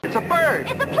It's a bird.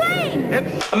 It's a plane.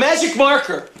 It's a magic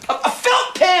marker. A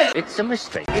felt pen. It's a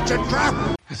mistake. It's a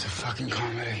trap. It's a fucking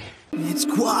comedy. It's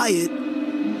quiet.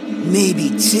 Maybe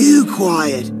too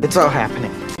quiet. It's all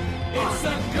happening. It's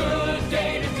a good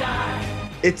day to die.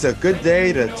 It's a good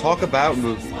day to talk about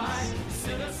movies.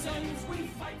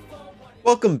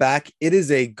 Welcome back. It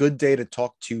is a good day to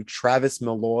talk to Travis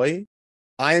Malloy.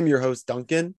 I am your host,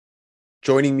 Duncan.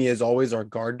 Joining me as always are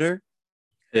Gardner.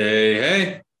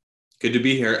 Hey. Good to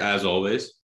be here as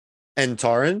always. And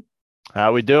Taran.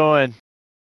 How we doing?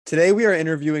 Today we are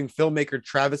interviewing filmmaker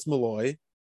Travis Malloy.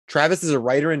 Travis is a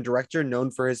writer and director known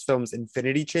for his films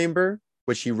Infinity Chamber,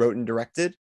 which he wrote and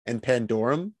directed, and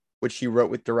Pandorum, which he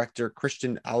wrote with director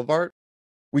Christian Alvart.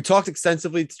 We talked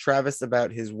extensively to Travis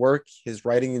about his work, his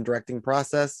writing and directing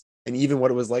process, and even what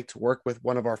it was like to work with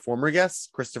one of our former guests,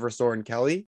 Christopher Soren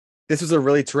Kelly. This was a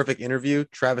really terrific interview.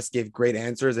 Travis gave great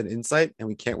answers and insight, and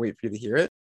we can't wait for you to hear it.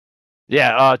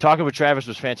 Yeah, talking with Travis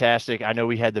was fantastic. I know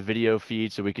we had the video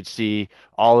feed so we could see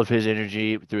all of his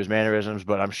energy through his mannerisms,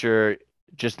 but I'm sure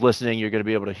just listening, you're going to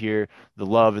be able to hear the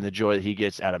love and the joy that he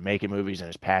gets out of making movies and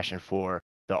his passion for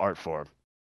the art form.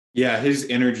 Yeah, his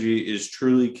energy is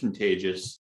truly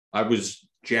contagious. I was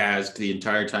jazzed the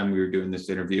entire time we were doing this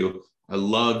interview. I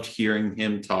loved hearing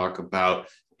him talk about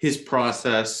his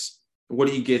process, what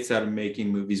he gets out of making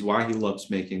movies, why he loves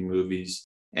making movies.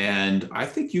 And I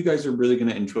think you guys are really going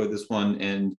to enjoy this one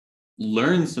and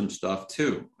learn some stuff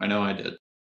too. I know I did.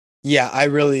 Yeah, I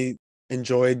really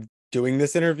enjoyed doing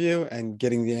this interview and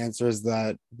getting the answers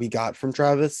that we got from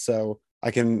Travis. So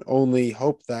I can only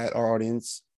hope that our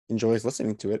audience enjoys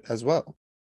listening to it as well.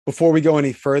 Before we go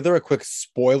any further, a quick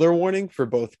spoiler warning for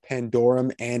both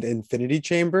Pandorum and Infinity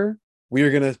Chamber. We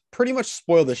are going to pretty much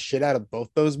spoil the shit out of both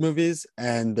those movies.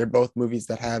 And they're both movies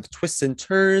that have twists and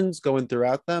turns going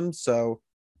throughout them. So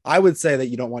I would say that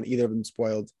you don't want either of them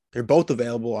spoiled. They're both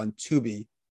available on Tubi.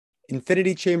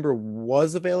 Infinity Chamber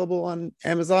was available on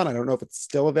Amazon. I don't know if it's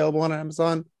still available on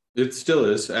Amazon. It still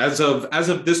is. As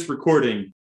of this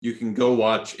recording, you can go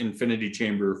watch Infinity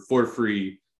Chamber for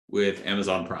free with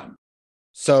Amazon Prime.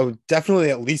 So definitely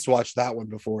at least watch that one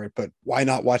before it, but why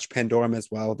not watch Pandorum as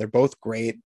well? They're both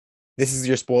great. This is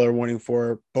your spoiler warning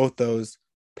for both those.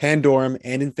 Pandorum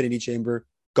and Infinity Chamber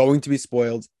going to be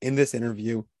spoiled in this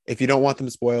interview. If you don't want them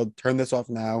spoiled, turn this off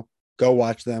now. Go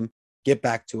watch them. Get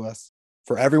back to us.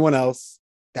 For everyone else,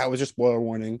 that was your spoiler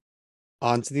warning.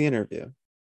 On to the interview.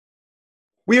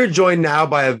 We are joined now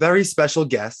by a very special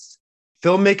guest.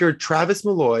 Filmmaker Travis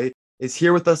Malloy is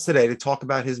here with us today to talk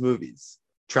about his movies.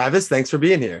 Travis, thanks for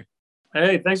being here.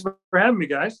 Hey, thanks for having me,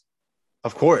 guys.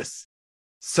 Of course.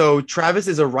 So Travis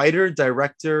is a writer,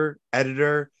 director,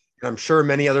 editor, and I'm sure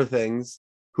many other things,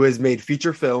 who has made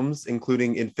feature films,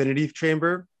 including Infinity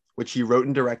Chamber, which he wrote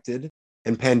and directed,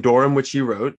 and Pandorum, which he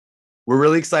wrote. We're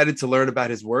really excited to learn about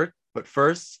his work. But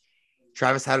first,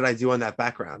 Travis, how did I do on that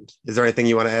background? Is there anything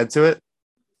you want to add to it?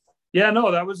 Yeah, no,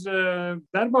 that was that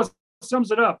about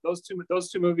sums it up. Those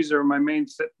two movies are my main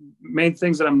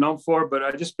things that I'm known for. But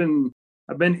I've been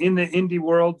in the indie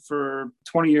world for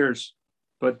 20 years.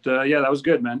 But yeah, that was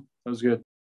good, man. That was good.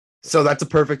 So that's a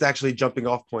perfect actually jumping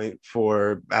off point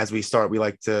for, as we start, we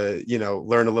like to,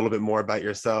 learn a little bit more about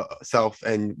yourself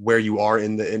and where you are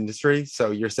in the industry. So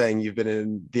you're saying you've been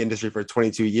in the industry for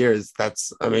 22 years.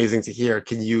 That's amazing to hear.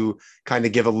 Can you kind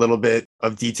of give a little bit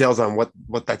of details on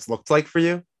what that's looked like for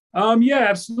you? Yeah,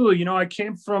 absolutely. I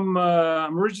came from,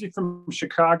 I'm originally from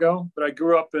Chicago, but I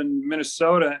grew up in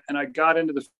Minnesota and I got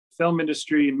into the film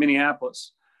industry in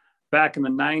Minneapolis back in the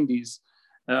 90s.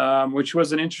 Which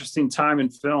was an interesting time in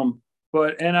film.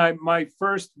 My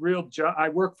first real job, I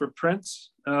worked for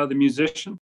Prince, the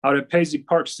musician, out at Paisley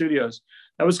Park Studios.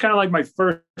 That was kind of like my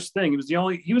first thing. He was the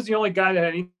only guy that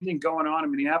had anything going on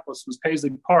in Minneapolis was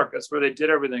Paisley Park. That's where they did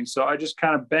everything. So I just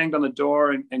kind of banged on the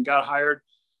door and got hired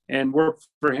and worked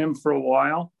for him for a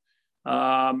while.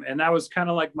 And that was kind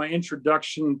of like my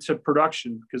introduction to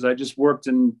production because I just worked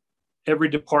in every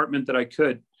department that I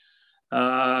could.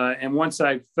 And once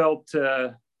I felt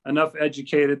enough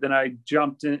educated, then I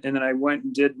jumped in and then I went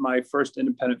and did my first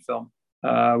independent film,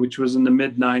 which was in the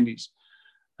mid 90s.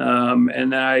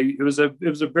 And then it was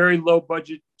a very low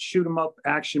budget shoot 'em up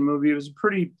action movie. It was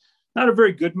not a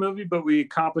very good movie, but we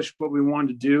accomplished what we wanted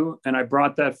to do. And I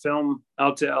brought that film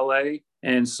out to LA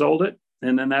and sold it.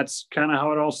 And then that's kind of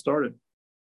how it all started.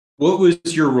 What was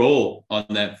your role on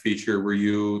that feature? Were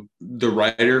you the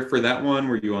writer for that one?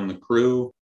 Were you on the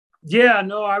crew? Yeah,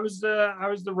 no, I was the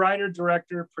writer,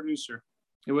 director, producer.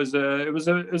 It was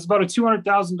about a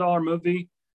 $200,000 movie,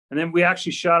 and then we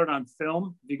actually shot it on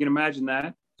film. If you can imagine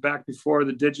that, back before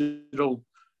the digital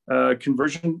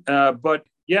conversion. But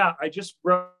yeah, I just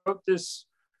wrote this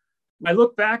I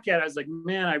look back at it, I was like,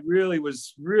 man, I really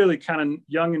was really kind of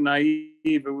young and naive.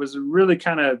 It was really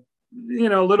kind of,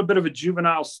 a little bit of a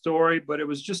juvenile story, but it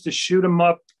was just a shoot 'em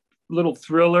up little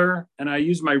thriller. And I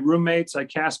used my roommates. I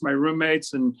cast my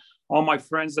roommates and all my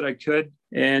friends that I could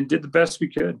and did the best we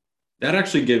could. That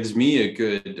actually gives me a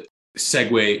good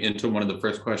segue into one of the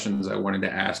first questions I wanted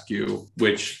to ask you,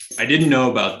 which I didn't know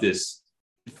about this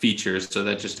feature. So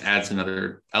that just adds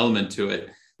another element to it.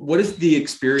 What is the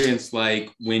experience like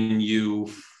when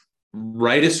you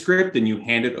write a script and you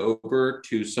hand it over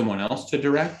to someone else to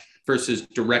direct versus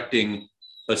directing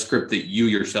a script that you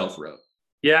yourself wrote?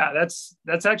 Yeah,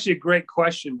 that's actually a great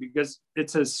question because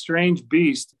it's a strange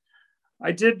beast.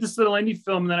 I did this little indie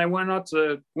film, and then I went out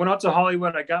to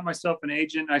Hollywood. I got myself an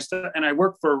agent. And I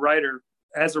worked for a writer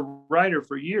as a writer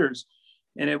for years,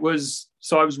 and I was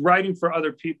writing for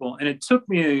other people, and it took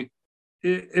me.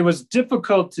 It was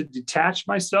difficult to detach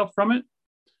myself from it,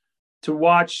 to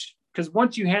watch, because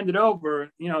once you hand it over,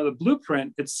 the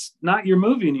blueprint, it's not your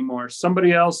movie anymore.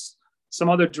 Somebody else, some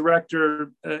other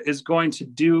director is going to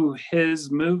do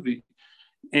his movie.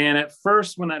 And at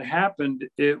first, when that happened,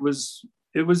 it was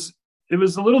a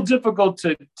little difficult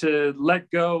to let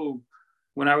go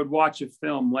when I would watch a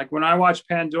film. Like when I watched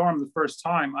Pandorum the first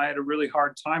time, I had a really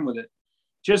hard time with it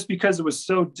just because it was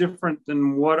so different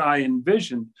than what I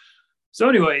envisioned. So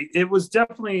anyway, it was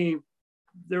definitely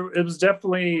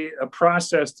a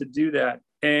process to do that.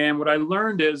 And what I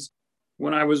learned is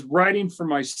when I was writing for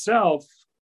myself,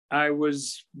 I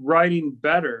was writing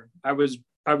better. I was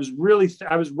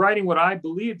writing what I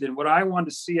believed in, what I wanted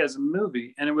to see as a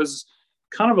movie. And it was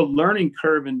kind of a learning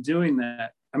curve in doing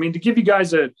that. I mean, to give you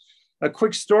guys a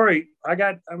quick story,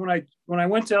 when I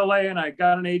went to LA and I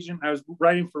got an agent, I was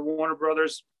writing for Warner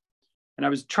Brothers, and I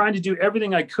was trying to do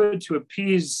everything I could to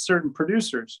appease certain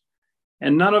producers,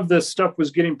 and none of this stuff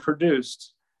was getting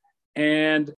produced.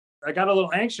 And I got a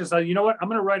little anxious. You know what? I'm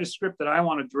going to write a script that I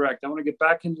want to direct. I want to get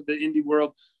back into the indie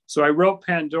world. So I wrote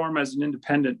Pandorum as an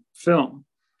independent film,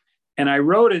 and I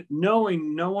wrote it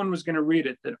knowing no one was going to read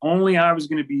it, that only I was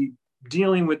going to be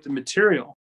dealing with the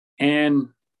material. And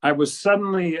I was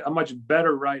suddenly a much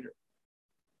better writer.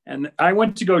 And I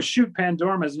went to go shoot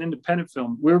Pandorum as an independent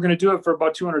film. We were going to do it for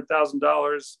about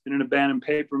 $200,000 in an abandoned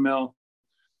paper mill.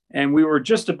 And we were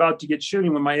just about to get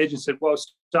shooting when my agent said, well,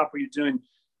 stop what you're doing.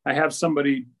 I have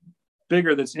somebody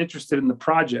bigger that's interested in the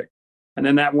project. And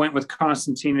then that went with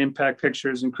Constantine Impact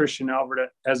Pictures and Christian Albert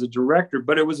as a director.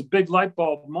 But it was a big light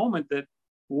bulb moment that,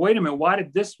 wait a minute, why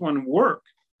did this one work?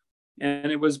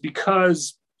 And it was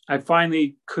because I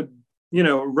finally could,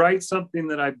 write something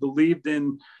that I believed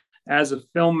in as a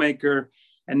filmmaker.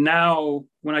 And now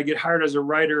when I get hired as a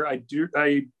writer, I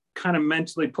kind of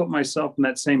mentally put myself in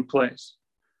that same place.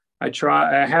 I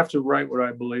have to write what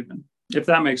I believe in, if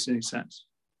that makes any sense.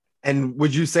 And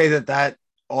would you say that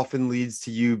often leads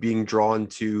to you being drawn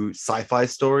to sci-fi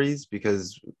stories?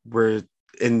 Because we're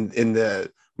in the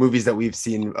movies that we've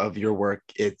seen of your work,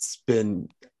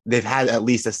 they've had at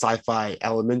least a sci-fi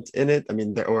element in it. I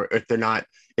mean, or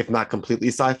if not completely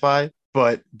sci-fi,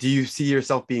 but do you see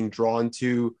yourself being drawn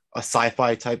to a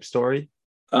sci-fi type story?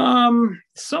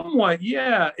 Somewhat,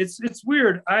 yeah. It's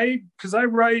weird. Because I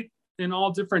write in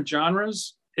all different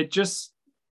genres. It just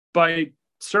by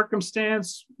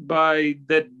circumstance,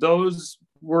 those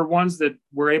were ones that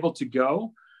were able to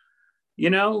go,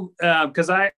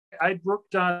 because I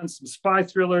worked on some spy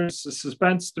thrillers,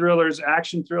 suspense thrillers,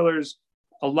 action thrillers,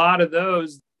 a lot of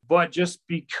those, but just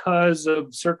because of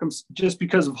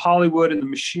Hollywood and the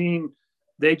machine,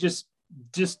 they just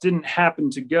didn't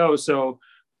happen to go. So,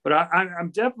 but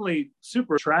I'm definitely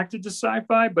super attracted to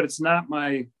sci-fi, but it's not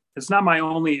my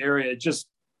only area. Just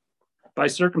by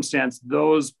circumstance,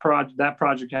 that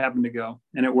project happened to go,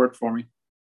 and it worked for me.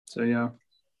 So yeah.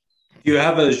 Do you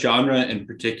have a genre in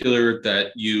particular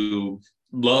that you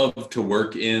love to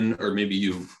work in, or maybe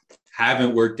you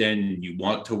haven't worked in and you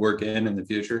want to work in the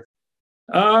future?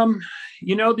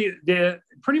 The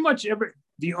pretty much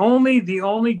the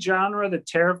only genre that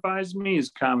terrifies me is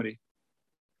comedy.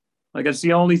 Like it's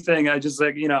the only thing I just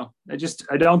I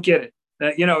don't get it.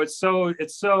 It's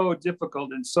so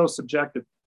difficult and so subjective.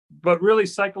 But really,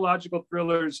 psychological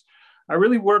thrillers,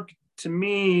 to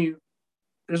me,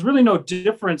 there's really no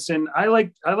difference in. I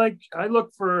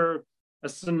look for a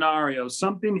scenario,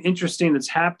 something interesting that's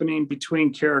happening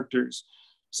between characters,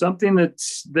 something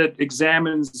that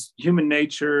examines human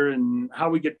nature and how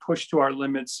we get pushed to our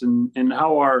limits and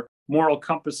how our moral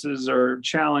compasses are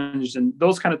challenged and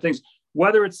those kind of things.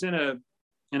 Whether it's in an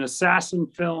assassin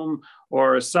film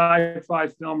or a sci-fi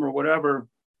film or whatever,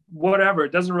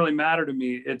 it doesn't really matter to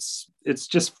me. It's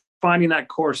just finding that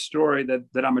core story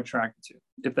that I'm attracted to,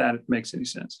 if that makes any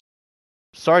sense.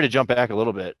 Sorry to jump back a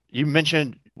little bit. You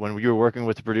mentioned when you were working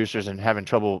with the producers and having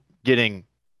trouble getting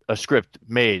a script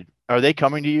made, are they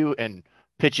coming to you and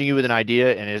pitching you with an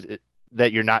idea, and is it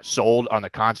that you're not sold on the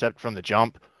concept from the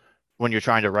jump when you're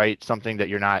trying to write something that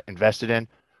you're not invested in?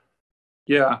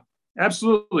 Yeah,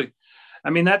 absolutely. I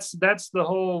mean, that's the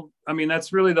whole, I mean,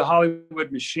 that's really the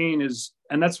Hollywood machine is,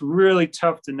 and that's really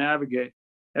tough to navigate.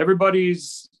 I mean,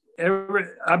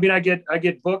 I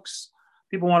get books.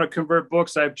 People want to convert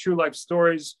books. I have true life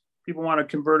stories. People want to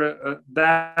convert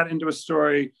that into a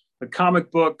story, a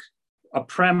comic book, a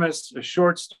premise, a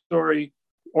short story,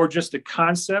 or just a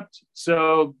concept.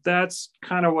 So that's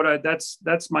kind of what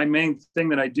that's my main thing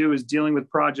that I do, is dealing with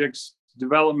projects,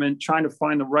 development, trying to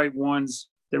find the right ones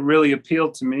that really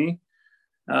appeal to me.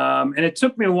 And it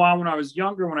took me a while when I was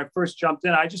younger. When I first jumped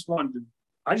in, I just wanted to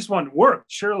work.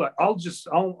 Sure,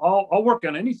 I'll work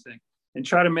on anything and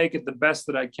try to make it the best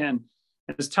that I can.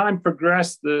 As time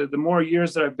progressed, the more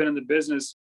years that I've been in the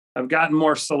business, I've gotten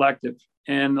more selective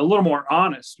and a little more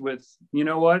honest with, you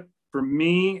know what, for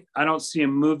me, I don't see a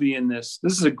movie in this.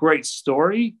 This is a great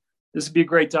story. This would be a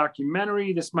great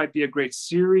documentary. This might be a great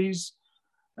series,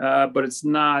 but it's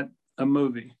not a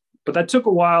movie. But that took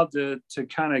a while to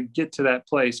kind of get to that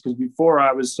place, because before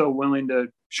I was so willing to,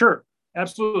 sure,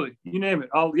 absolutely, you name it.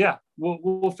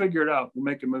 We'll figure it out. We'll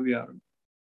make a movie out of it.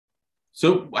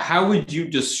 So how would you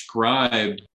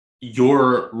describe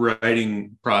your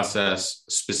writing process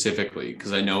specifically?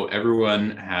 Because I know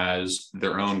everyone has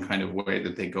their own kind of way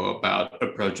that they go about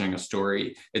approaching a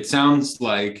story. It sounds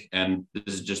like, and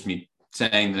this is just me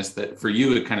saying this, that for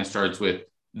you, it kind of starts with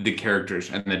the characters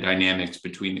and the dynamics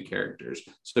between the characters.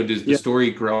 So does the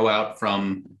story grow out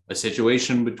from a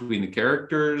situation between the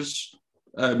characters?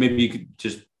 Maybe you could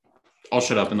just, I'll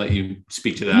shut up and let you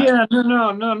speak to that. Yeah,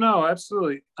 no,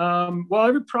 absolutely. Well,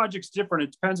 every project's different.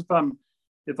 It depends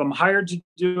if I'm hired to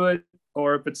do it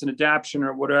or if it's an adaptation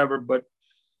or whatever. But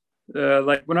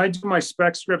like when I do my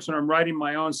spec scripts and I'm writing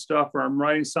my own stuff, or I'm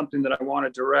writing something that I want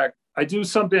to direct, I do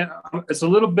something, it's a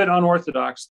little bit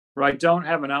unorthodox, where I don't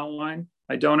have an outline.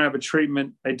 I don't have a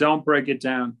treatment. I don't break it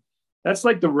down. That's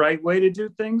like the right way to do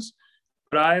things.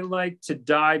 But I like to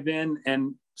dive in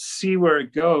and see where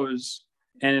it goes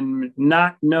and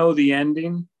not know the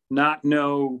ending, not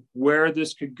know where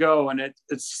this could go. And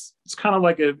it's kind of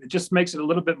like it just makes it a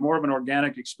little bit more of an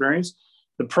organic experience.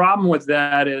 The problem with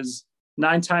that is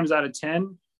 9 times out of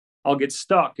 10, I'll get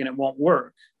stuck and it won't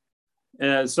work.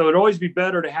 So it'd always be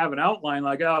better to have an outline,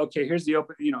 like, oh, okay, here's the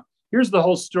open, here's the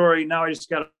whole story. Now I just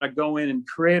got to go in and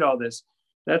create all this.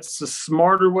 That's a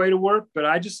smarter way to work, but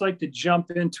I just like to jump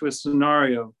into a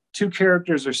scenario. 2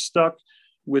 characters are stuck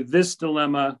with this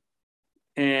dilemma,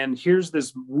 and here's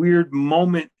this weird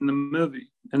moment in the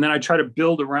movie. And then I try to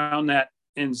build around that,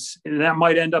 and that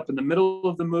might end up in the middle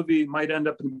of the movie, might end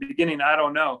up in the beginning, I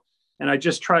don't know. And I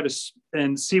just try to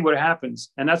and see what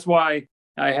happens. And that's why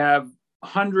I have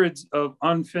hundreds of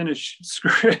unfinished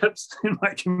scripts in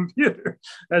my computer.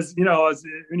 If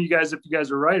you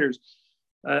guys are writers,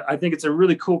 I think it's a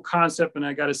really cool concept, and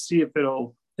I got to see if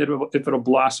it'll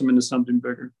blossom into something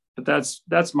bigger. But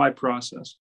that's my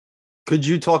process. Could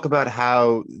you talk about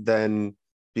how then,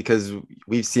 because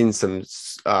we've seen some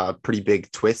pretty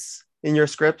big twists in your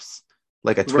scripts,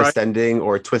 like a twist ending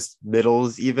or twist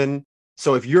middles even.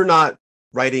 So if you're not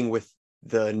writing with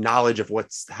the knowledge of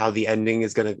how the ending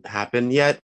is going to happen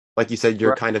yet, like you said,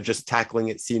 you're kind of just tackling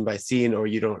it scene by scene, or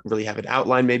you don't really have an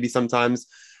outline maybe sometimes.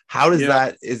 How does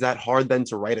is that hard then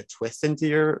to write a twist into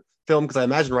your film? Because I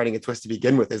imagine writing a twist to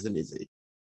begin with isn't easy.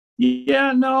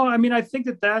 Yeah, no, I mean, I think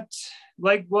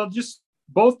just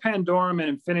both Pandorum and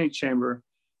Infinity Chamber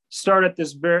start at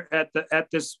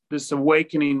this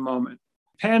awakening moment.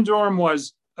 Pandorum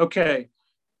was, okay,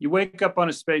 you wake up on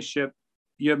a spaceship,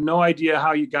 you have no idea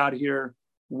how you got here,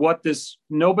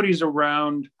 nobody's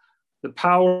around, the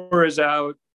power is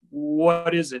out,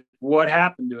 what is it? What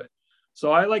happened to it?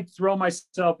 So I throw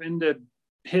myself into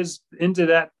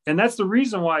that, and that's the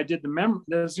reason why I did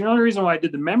that's the only reason why I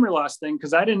did the memory loss thing,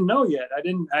 because I didn't know yet. I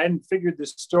hadn't figured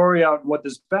this story out, what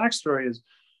this backstory is.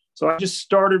 So I just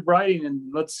started writing,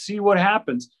 and let's see what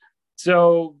happens.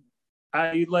 So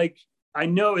I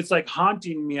know it's like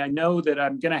haunting me. I know that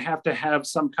I'm gonna have to have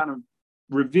some kind of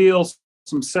reveal,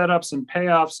 some setups and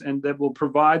payoffs, and that will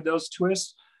provide those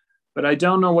twists. But I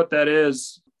don't know what that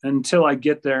is until I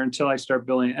get there, until I start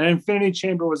building. And Infinity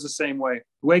Chamber was the same way.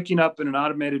 Waking up in an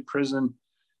automated prison,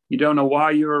 you don't know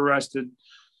why you were arrested.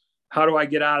 How do I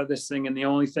get out of this thing? And the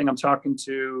only thing I'm talking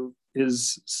to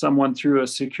is someone through a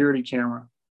security camera,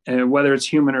 and whether it's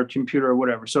human or computer or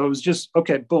whatever. So it was just,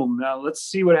 okay, boom, now let's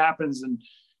see what happens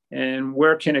and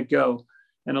where can it go?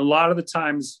 And a lot of the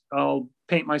times I'll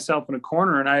paint myself in a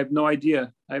corner and I have no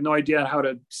idea. I have no idea how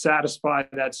to satisfy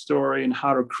that story and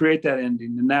how to create that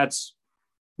ending. And that's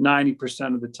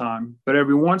 90% of the time. But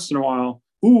every once in a while,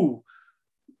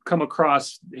 come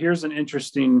across, here's an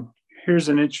interesting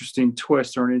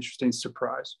twist or an interesting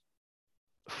surprise.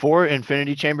 For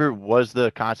Infinity Chamber, was the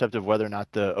concept of whether or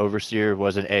not the overseer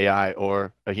was an AI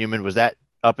or a human, was that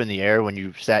up in the air when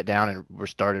you sat down and were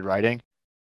started writing?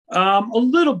 A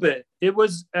little bit. It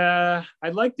was, I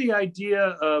like the idea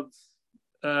of,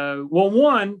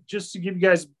 one, just to give you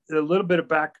guys a little bit of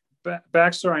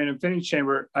backstory on Infinity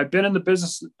Chamber. I've been in the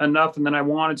business enough, and then I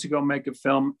wanted to go make a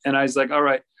film. And I was like, all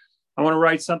right, I want to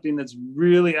write something that's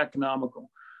really economical.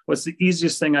 What's the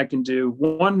easiest thing I can do?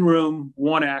 One room,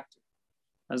 one actor.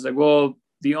 I was like, well,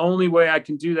 the only way I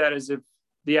can do that is if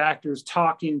the actor is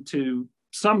talking to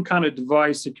some kind of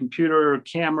device, a computer, a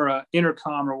camera,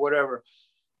 intercom, or whatever.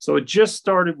 So it just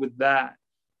started with that.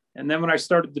 And then when I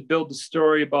started to build the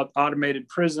story about automated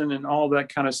prison and all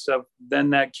that kind of stuff,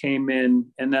 then that came in.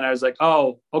 And then I was like,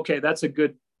 oh, okay,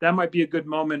 that might be a good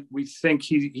moment. We think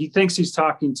he thinks he's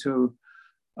talking to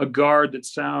a guard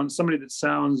somebody that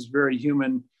sounds very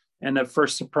human. And that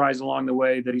first surprise along the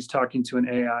way that he's talking to an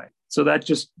AI. So that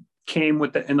just came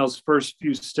in those first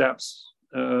few steps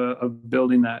of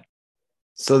building that.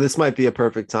 So this might be a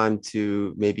perfect time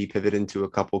to maybe pivot into a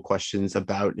couple questions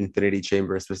about Infinity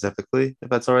Chamber specifically, if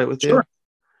that's all right with you. Sure.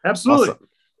 Absolutely.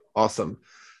 Awesome.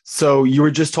 So you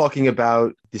were just talking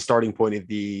about the starting point of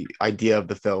the idea of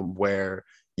the film, where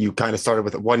you kind of started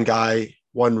with one guy,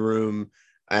 one room,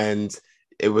 and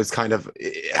it was kind of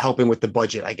helping with the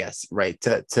budget, I guess, right?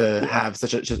 To have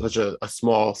such a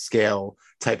small scale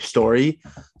type story.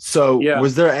 So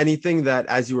was there anything that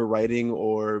as you were writing,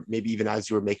 or maybe even as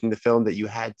you were making the film, that you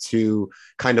had to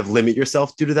kind of limit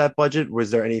yourself due to that budget? Was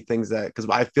there any things that, because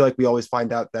I feel like we always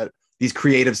find out that these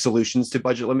creative solutions to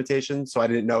budget limitations. So I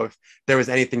didn't know if there was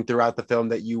anything throughout the film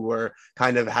that you were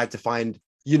kind of had to find,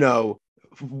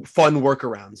 fun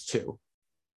workarounds too.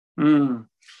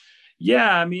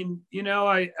 Yeah, I mean,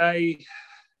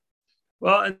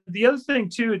 well, the other thing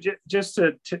too, just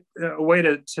a way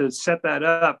to set that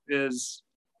up is,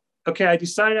 okay, I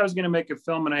decided I was going to make a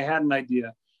film and I had an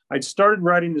idea. I'd started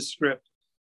writing the script.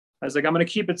 I was like, I'm going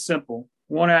to keep it simple.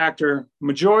 One actor,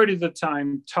 majority of the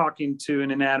time, talking to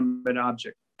an inanimate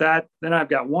object. Then I've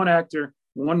got one actor,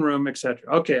 one room, etc.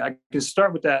 Okay, I can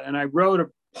start with that. And I wrote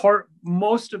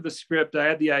most of the script. I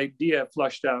had the idea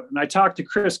flushed out. And I talked to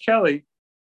Chris Kelly,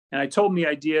 and I told him the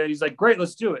idea. He's like, great,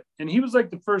 let's do it. And he was like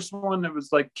the first one that was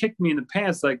like, kicked me in the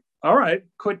pants, like, all right,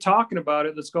 quit talking about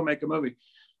it. Let's go make a movie.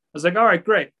 I was like, all right,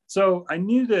 great. So I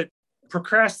knew that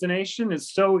procrastination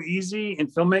is so easy in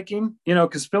filmmaking,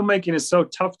 because filmmaking is so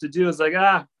tough to do. It's like,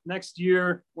 next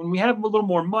year, when we have a little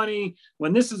more money,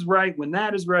 when this is right, when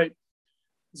that is right.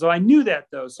 So I knew that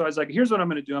though. So I was like, here's what I'm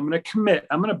going to do. I'm going to commit.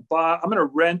 I'm going to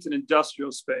rent an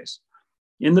industrial space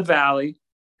in the Valley.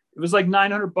 It was like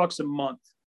 $900 a month.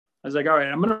 I was like, all right,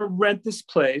 I'm going to rent this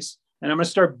place and I'm going to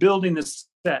start building this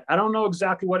set. I don't know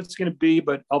exactly what it's going to be,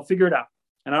 but I'll figure it out.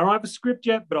 And I don't have a script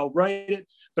yet, but I'll write it.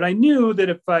 But I knew that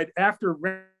if after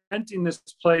renting this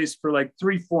place for like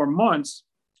 3-4 months,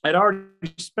 I'd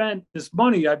already spent this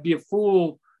money, I'd be a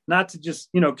fool not to just,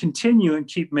 continue and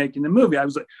keep making the movie. I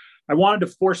was like, I wanted to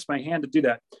force my hand to do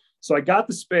that. So I got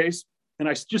the space and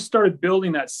I just started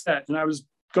building that set. And I was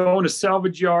going to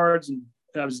salvage yards and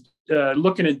I was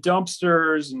looking at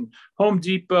dumpsters and Home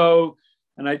Depot.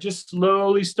 And I just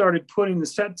slowly started putting the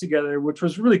set together, which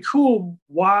was really cool.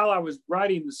 While I was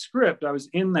writing the script, I was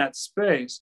in that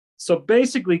space. So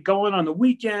basically going on the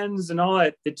weekends and all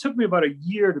that, it took me about a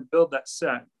year to build that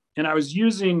set. And I was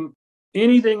using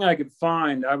anything I could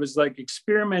find. I was like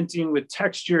experimenting with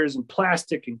textures and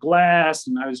plastic and glass.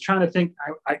 And I was trying to think,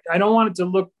 I don't want it to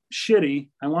look shitty.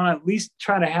 I want to at least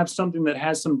try to have something that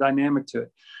has some dynamic to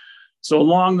it. So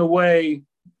along the way,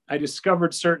 I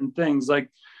discovered certain things like,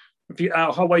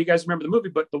 how well you guys remember the movie,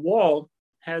 but the wall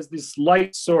has this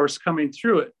light source coming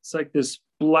through it. It's like this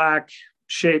black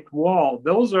shaped wall.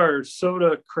 Those are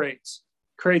soda crates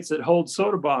that hold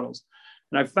soda bottles.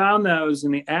 And I found those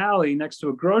in the alley next to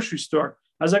a grocery store.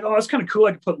 I was like, oh, that's kind of cool.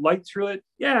 I could put light through it.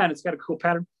 Yeah, and it's got a cool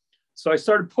pattern. So I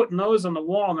started putting those on the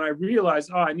wall and I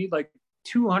realized, I need like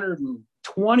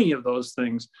 220 of those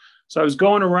things. So I was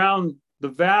going around the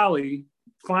Valley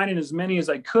finding as many as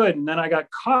I could. And then I got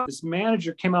caught. This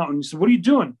manager came out and he said, what are you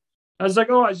doing? I was like,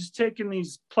 I was just taking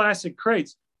these plastic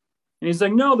crates. And he's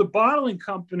like, no, the bottling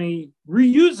company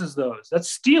reuses those. That's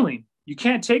stealing. You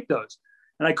can't take those.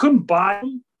 And I couldn't buy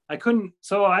them.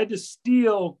 So I had to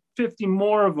steal 50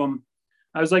 more of them.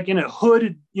 I was like in a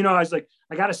hooded, I was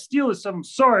I got to steal this. I'm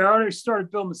sorry, I already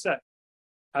started building the set.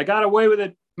 I got away with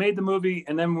it, made the movie,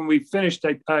 and then when we finished,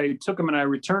 I took them and I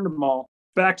returned them all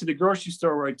back to the grocery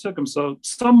store where I took them. So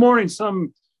some morning,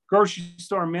 some grocery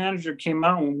store manager came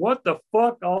out and what the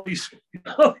fuck, all these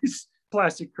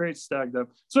plastic crates stacked up.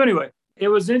 So anyway, it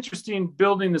was interesting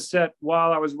building the set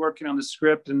while I was working on the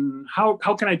script, and how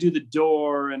can I do the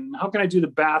door, and how can I do the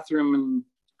bathroom, and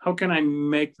how can I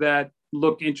make that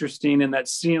look interesting, and that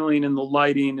ceiling and the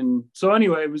lighting. And so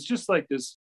anyway, it was just like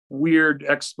this weird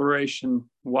exploration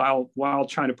while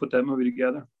trying to put that movie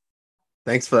together.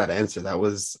 Thanks for that answer. That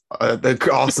was an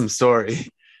awesome story.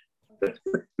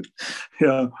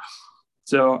 Yeah.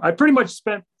 So I pretty much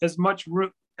spent as much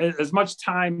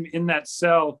time in that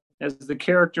cell as the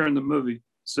character in the movie.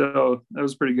 So that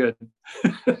was pretty good.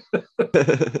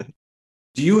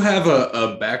 Do you have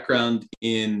a background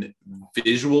in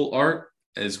visual art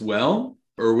as well?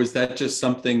 Or was that just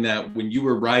something that when you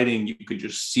were writing, you could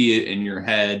just see it in your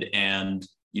head and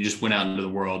you just went out into the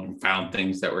world and found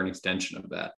things that were an extension of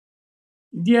that?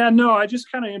 Yeah, no, I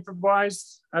just kind of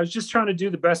improvised. I was just trying to do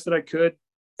the best that I could.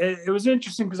 It was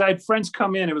interesting because I had friends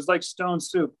come in. It was like Stone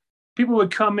Soup. People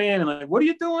would come in and like, what are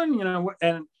you doing? You know,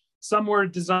 and some were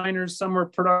designers, some were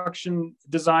production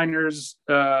designers,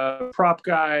 prop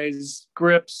guys,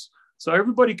 grips. So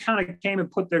everybody kind of came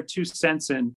and put their 2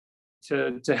 cents in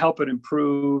to help it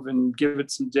improve and give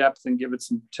it some depth and give it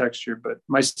some texture. But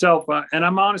myself, and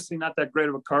I'm honestly not that great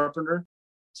of a carpenter.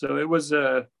 So it was,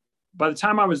 by the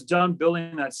time I was done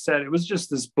building that set, it was just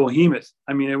this behemoth.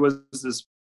 I mean, it was this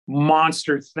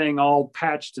monster thing all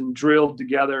patched and drilled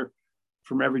together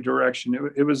from every direction.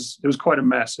 It was quite a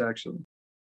mess, actually.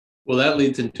 Well, that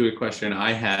leads into a question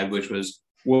I had, which was,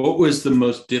 what was the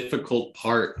most difficult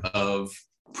part of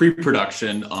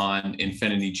pre-production on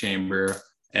Infinity Chamber,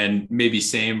 and maybe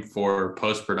same for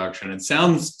post-production? It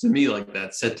sounds to me like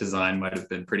that set design might have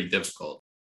been pretty difficult.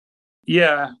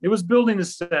 Yeah, it was building the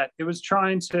set. It was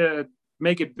trying to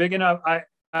make it big enough.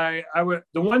 The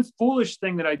one foolish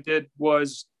thing that I did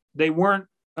was they weren't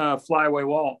flyaway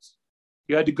walls.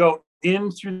 You had to go in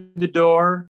through the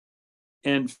door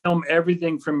and film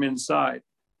everything from inside.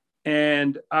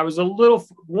 And I was I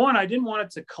didn't want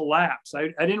it to collapse. I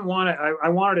didn't want it. I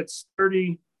wanted it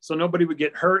sturdy so nobody would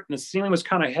get hurt. And the ceiling was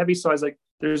kind of heavy. So I was like,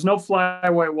 there's no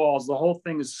flyaway walls. The whole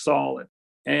thing is solid.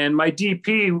 And my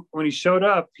DP, when he showed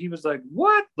up, he was like,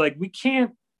 what? Like, we've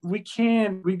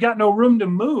got no room to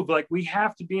move. Like, we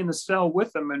have to be in the cell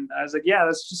with them. And I was like, yeah,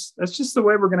 that's just the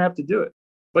way we're going to have to do it.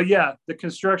 But yeah, the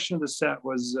construction of the set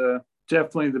was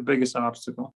definitely the biggest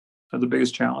obstacle, or the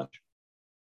biggest challenge.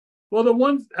 Well,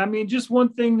 just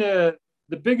one thing, the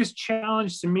biggest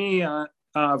challenge to me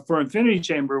for Infinity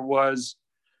Chamber was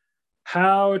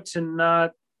how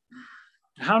not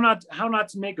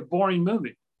to make a boring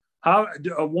movie. How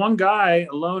one guy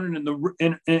alone in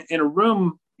a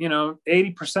room,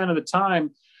 80% of the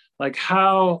time, like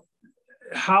how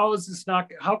is this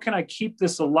not? How can I keep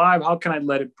this alive? How can I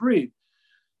let it breathe?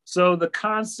 So the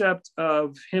concept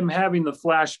of him having the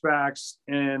flashbacks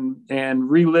and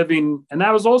reliving, and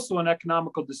that was also an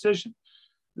economical decision.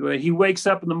 He wakes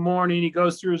up in the morning, he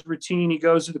goes through his routine, he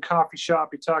goes to the coffee shop,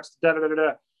 he talks to da da da da.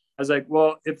 I was like,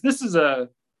 well, if this is a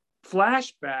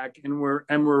flashback and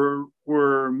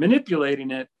we're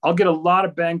manipulating it, I'll get a lot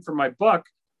of bang for my buck,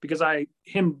 because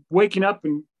him waking up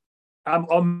and I'm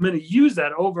going to use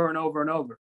that over and over and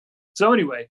over. So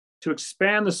anyway, to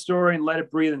expand the story and let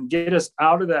it breathe and get us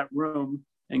out of that room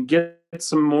and get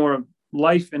some more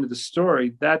life into the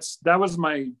story, that was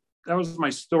my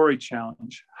story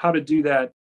challenge, how to do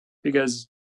that. Because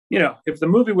if the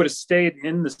movie would have stayed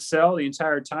in the cell the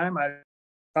entire time, I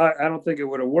don't think it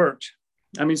would have worked.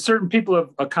 I mean, certain people have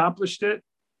accomplished it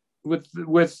with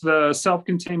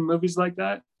self-contained movies like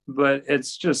that, but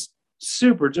it's just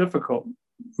super difficult,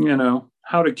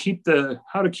 how to keep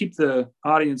the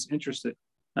audience interested,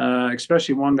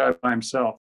 especially one guy by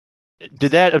himself.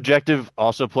 Did that objective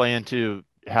also play into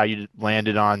how you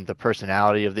landed on the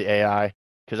personality of the AI?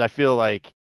 Because I feel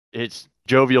like its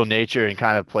jovial nature and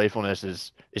kind of playfulness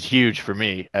is huge for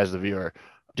me as the viewer.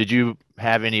 Did you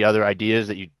have any other ideas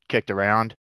that you kicked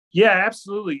around? Yeah,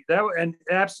 absolutely.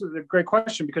 Absolutely a great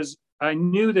question, because I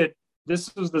knew that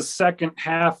this was the second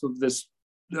half of this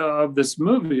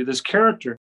movie, this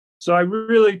character. So I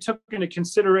really took into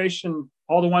consideration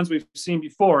all the ones we've seen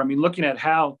before. I mean, looking at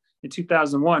Hal in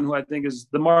 2001, who I think is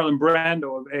the Marlon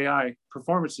Brando of AI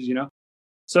performances,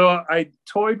 So I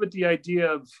toyed with the idea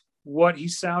of what he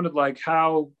sounded like,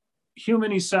 how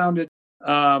human he sounded,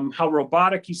 how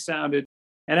robotic he sounded.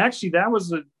 And actually that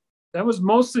was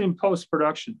mostly in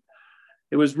post-production.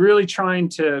 It was really trying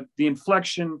to, the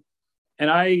inflection And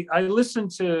I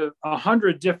listened to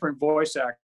 100 different voice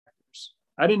actors.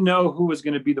 I didn't know who was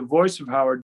going to be the voice of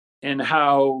Howard and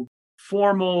how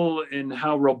formal and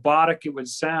how robotic it would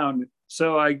sound.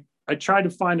 So I tried to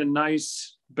find a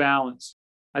nice balance.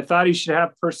 I thought he should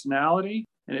have personality,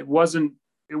 and it wasn't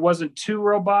too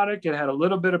robotic. It had a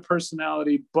little bit of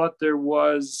personality, but there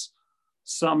was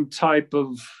some type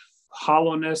of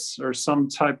hollowness or some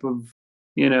type of,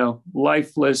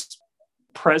 lifeless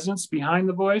presence behind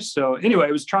the voice. So anyway,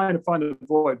 I was trying to find a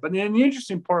void. But then the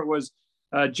interesting part was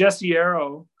Jesse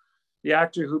Arrow, the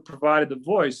actor who provided the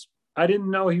voice. I didn't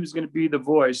know he was going to be the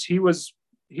voice. He was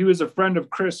a friend of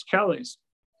Chris Kelly's,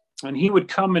 and he would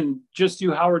come and just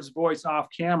do Howard's voice off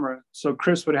camera, so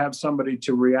Chris would have somebody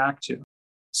to react to.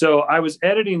 So I was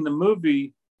editing the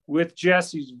movie with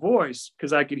Jesse's voice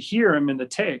because I could hear him in the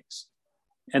takes.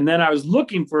 And then I was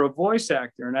looking for a voice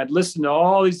actor, and I'd listen to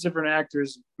all these different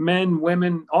actors, men,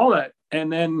 women, all that.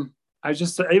 And then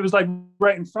it was like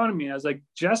right in front of me. I was like,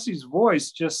 Jesse's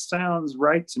voice just sounds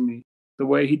right to me, the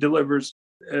way he delivers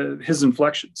his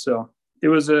inflection. So it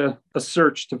was a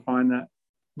search to find that,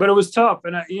 but it was tough.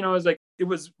 And it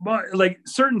was like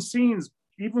certain scenes,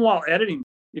 even while editing,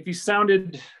 if he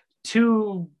sounded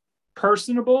too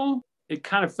personable, it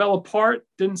kind of fell apart,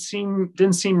 didn't seem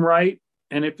right.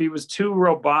 And if he was too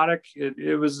robotic,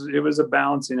 it was a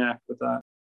balancing act with that.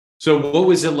 So what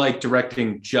was it like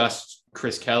directing just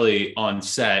Chris Kelly on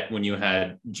set when you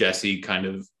had Jesse kind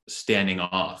of standing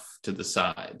off to the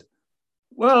side?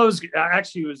 Well,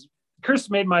 Chris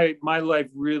made my life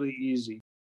really easy.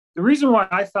 The reason why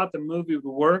I thought the movie would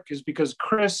work is because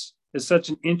Chris is such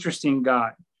an interesting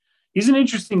guy. He's an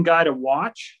interesting guy to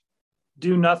watch,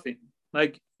 do nothing.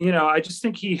 I just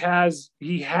think he has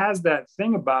that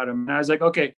thing about him. And I was like,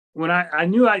 okay, when I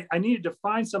knew I needed to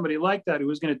find somebody like that who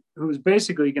was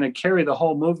basically going to carry the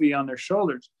whole movie on their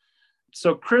shoulders.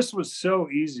 So Chris was so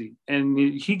easy, and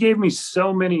he gave me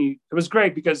so many. It was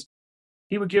great because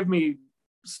he would give me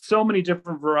so many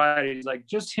different varieties, like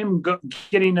just him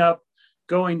getting up,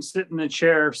 going, sit in the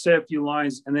chair, say a few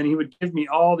lines, and then he would give me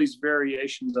all these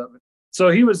variations of it. So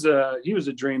he was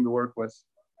a dream to work with.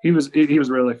 He was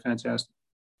really fantastic.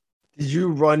 Did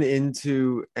you run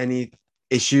into any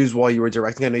issues while you were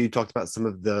directing? I know you talked about some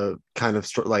of the kind of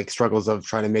struggles of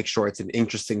trying to make sure it's an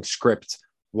interesting script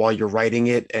while you're writing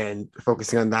it and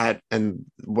focusing on that, and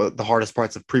what the hardest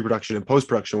parts of pre-production and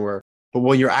post-production were. But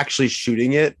when you're actually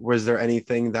shooting it, was there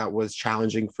anything that was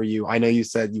challenging for you? I know you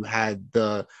said you had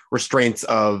the restraints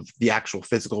of the actual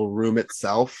physical room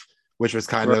itself, which was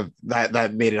kind of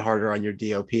that made it harder on your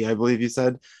DOP, I believe you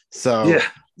said. So, yeah.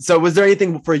 So was there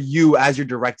anything for you as you're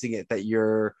directing it that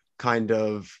you're kind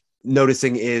of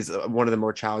noticing is one of the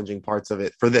more challenging parts of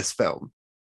it for this film?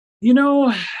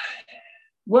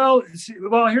 Well,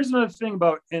 here's another thing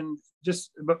about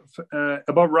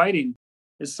writing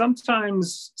is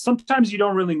sometimes you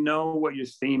don't really know what your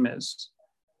theme is.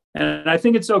 And I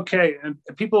think it's okay. And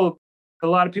a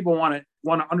lot of people want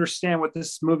to understand what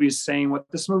this movie is saying, what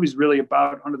this movie is really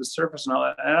about under the surface and all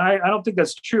that. And I don't think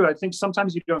that's true. I think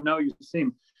sometimes you don't know your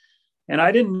theme. And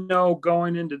I didn't know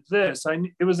going into this.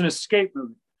 It was an escape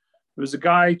movie. It was a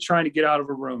guy trying to get out of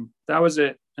a room. That was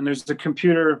it. And there's a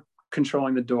computer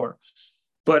controlling the door.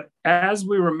 But as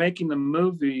we were making the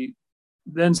movie,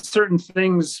 then certain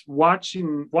things,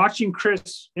 watching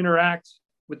Chris interact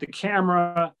with the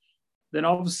camera, then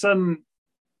all of a sudden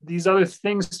these other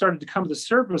things started to come to the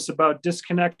surface about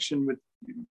disconnection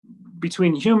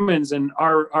between humans and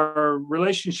our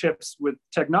relationships with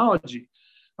technology,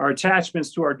 our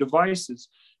attachments to our devices,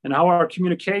 and how our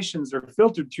communications are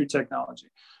filtered through technology.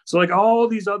 So like all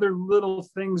these other little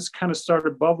things kind of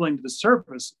started bubbling to the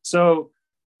surface. So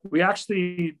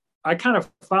I kind of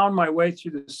found my way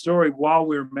through the story while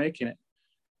we were making it,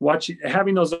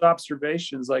 having those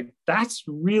observations, like that's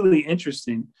really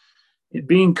interesting. It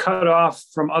being cut off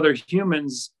from other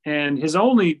humans, and his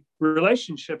only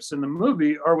relationships in the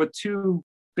movie are with two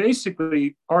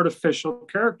basically artificial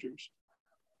characters,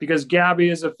 because Gabby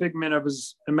is a figment of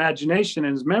his imagination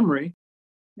and his memory,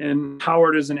 and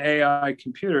Howard is an AI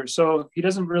computer. So he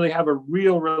doesn't really have a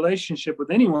real relationship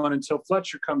with anyone until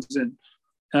Fletcher comes in,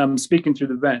 speaking through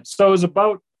the vent. So it was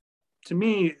about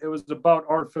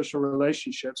artificial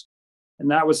relationships.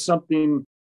 And that was something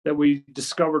that we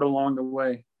discovered along the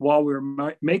way while we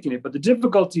were making it. But the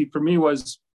difficulty for me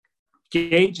was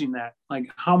gauging that,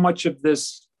 like how much of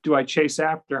this do I chase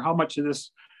after? How much of this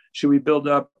should we build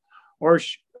up? Or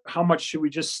how much should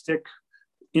we just stick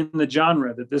in the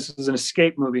genre that this is an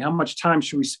escape movie? How much time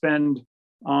should we spend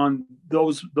on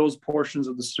those portions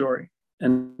of the story?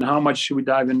 And how much should we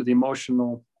dive into the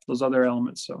emotional, those other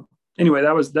elements? So anyway,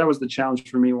 that was the challenge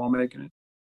for me while making it.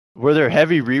 Were there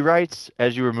heavy rewrites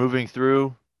as you were moving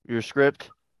through your script?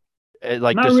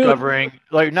 Like Not really. discovering,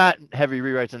 like not heavy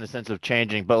rewrites in the sense of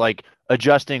changing, but like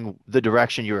adjusting the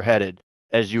direction you were headed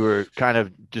as you were kind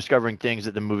of discovering things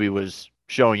that the movie was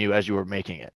showing you as you were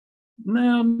making it.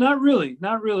 No, not really.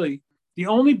 Not really. The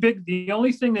only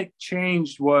thing that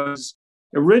changed was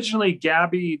originally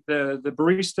Gabby, the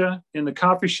barista in the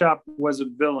coffee shop, was a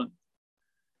villain.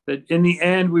 That in the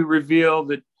end, we reveal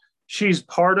that she's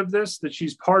part of this, that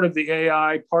she's part of the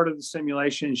AI, part of the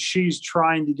simulation. She's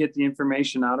trying to get the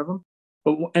information out of him.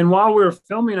 And while we were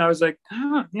filming, I was like,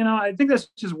 I think that's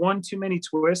just one too many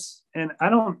twists. And I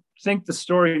don't think the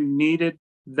story needed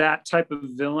that type of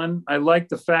villain. I like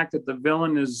the fact that the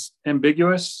villain is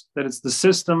ambiguous, that it's the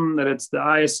system, that it's the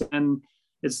ISN,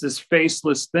 it's this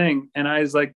faceless thing. And I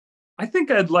was like, I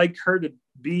think I'd like her to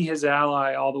be his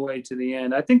ally all the way to the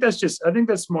end. I think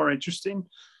that's more interesting.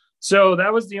 So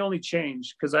that was the only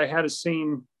change, because I had a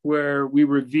scene where we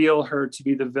reveal her to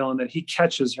be the villain, that he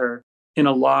catches her in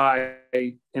a lie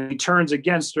and he turns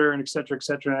against her, and et cetera, et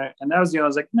cetera. And that was I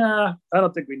was like, nah, I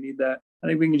don't think we need that. I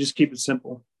think we can just keep it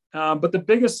simple. But the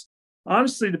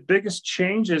biggest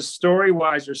changes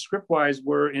story-wise or script-wise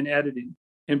were in editing,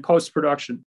 in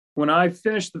post-production. When I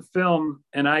finished the film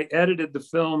and I edited the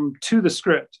film to the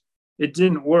script, it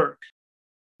didn't work.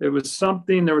 There was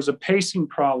a pacing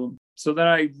problem. So then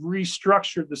I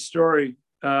restructured the story.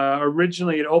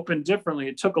 Originally, it opened differently.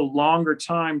 It took a longer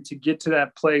time to get to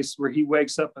that place where he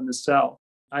wakes up in the cell.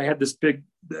 I had this big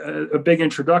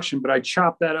introduction, but I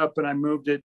chopped that up and I moved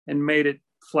it and made it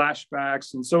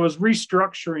flashbacks. And so I was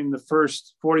restructuring the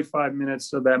first 45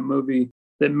 minutes of that movie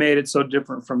that made it so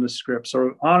different from the script.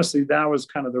 So honestly, that was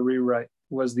kind of the rewrite,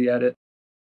 was the edit.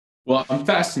 Well, I'm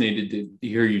fascinated to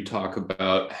hear you talk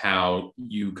about how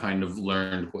you kind of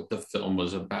learned what the film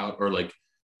was about, or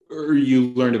you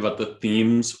learned about the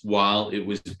themes while it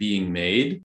was being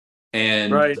made.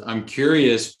 And right. I'm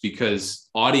curious because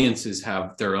audiences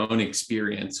have their own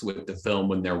experience with the film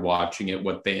when they're watching it,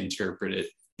 what they interpret it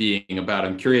being about.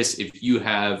 I'm curious if you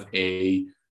have a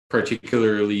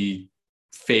particularly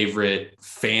favorite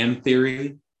fan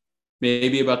theory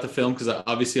maybe about the film, because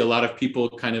obviously a lot of people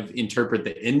kind of interpret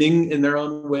the ending in their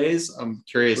own ways. I'm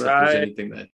curious if there's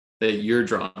anything that you're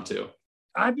drawn to.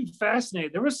 I'd be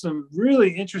fascinated. There was some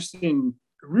really interesting,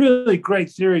 really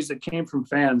great theories that came from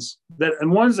fans,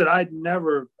 and ones that I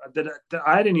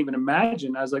didn't even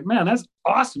imagine. I was like, man, that's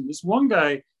awesome. This one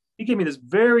guy, he gave me this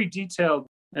very detailed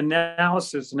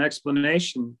analysis and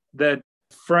explanation that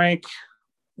Frank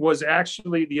was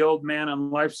actually the old man on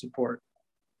life support.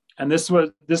 And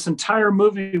this entire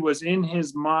movie was in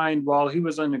his mind while he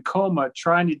was in a coma,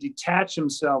 trying to detach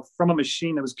himself from a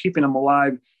machine that was keeping him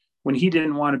alive when he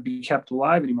didn't want to be kept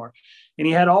alive anymore. And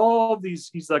he had all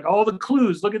these, he's like, all the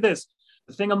clues, look at this,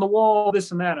 the thing on the wall, this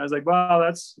and that. I was like, wow,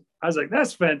 that's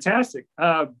fantastic.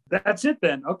 That's it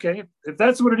then. Okay. If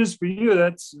that's what it is for you,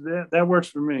 that works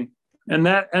for me. And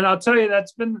I'll tell you,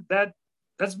 that's been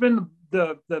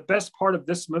the best part of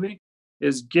this movie,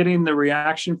 is getting the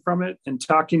reaction from it and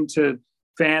talking to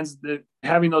fans, that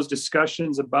having those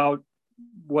discussions about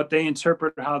what they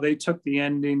interpret, how they took the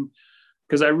ending.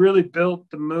 Because I really built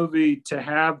the movie to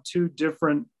have two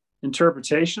different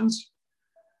interpretations.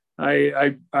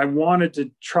 I wanted to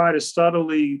try to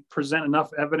subtly present enough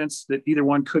evidence that either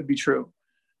one could be true,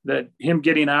 that him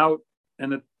getting out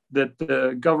and that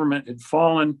the government had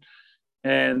fallen,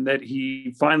 and that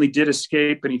he finally did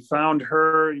escape and he found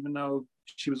her, even though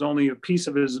she was only a piece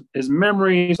of his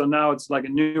memory. So now it's like a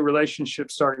new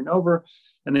relationship starting over.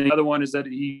 And then the other one is that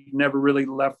he never really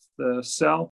left the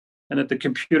cell, and that the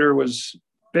computer was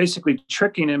basically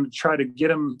tricking him to try to get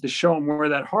him to show him where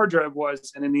that hard drive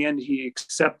was. And in the end, he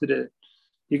accepted it.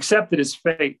 He accepted his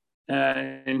fate,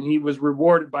 and he was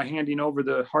rewarded by handing over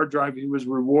the hard drive. He was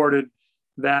rewarded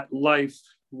that life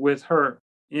with her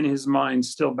in his mind,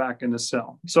 still back in the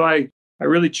cell. So I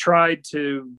really tried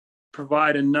to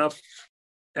provide enough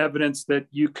evidence that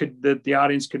the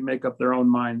audience could make up their own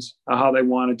minds how they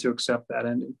wanted to accept that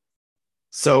ending.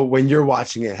 So when you're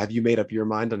watching it, have you made up your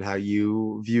mind on how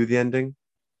you view the ending?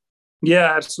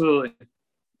 Yeah, absolutely.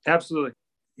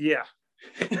 Yeah.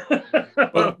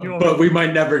 but we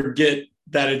might never get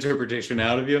that interpretation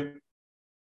out of you.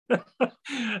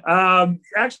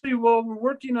 Actually, well, we're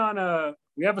working on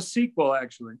we have a sequel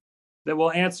actually that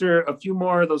will answer a few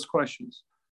more of those questions.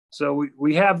 So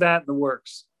we have that in the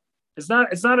works. It's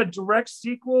not a direct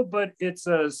sequel, but it's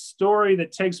a story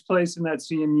that takes place in that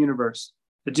CM universe.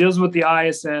 It deals with the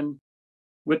ISN,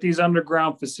 with these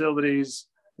underground facilities,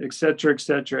 et cetera, et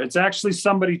cetera. It's actually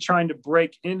somebody trying to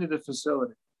break into the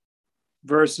facility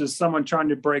versus someone trying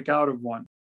to break out of one.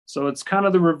 So it's kind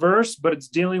of the reverse, but it's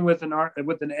dealing with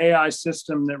an AI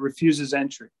system that refuses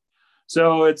entry.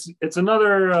 So it's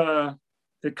another.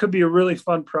 It could be a really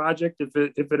fun project if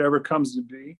it ever comes to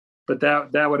be. But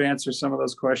that would answer some of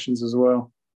those questions as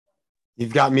well.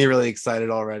 You've got me really excited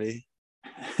already.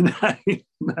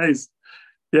 Nice.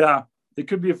 Yeah, it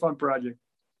could be a fun project.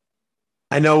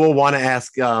 I know we'll want to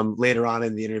ask later on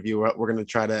in the interview. We're going to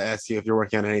try to ask you if you're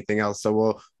working on anything else.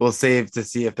 So we'll save to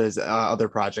see if there's other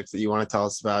projects that you want to tell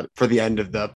us about for the end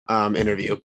of the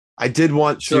interview. I did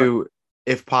want to,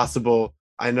 if possible,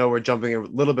 I know we're jumping a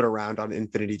little bit around on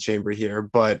Infinity Chamber here,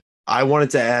 but I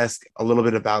wanted to ask a little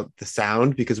bit about the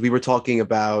sound, because we were talking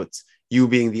about you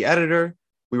being the editor.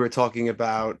 We were talking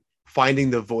about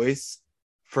finding the voice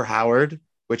for Howard,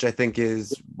 which I think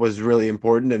was really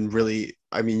important and really,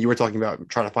 I mean, you were talking about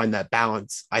trying to find that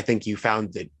balance. I think you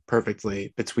found it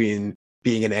perfectly between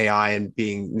being an AI and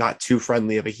being not too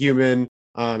friendly of a human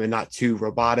and not too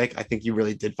robotic. I think you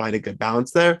really did find a good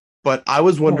balance there. But I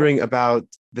was wondering about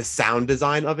the sound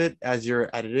design of it as you're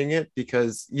editing it,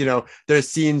 because, you know, there's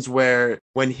scenes where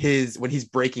when he's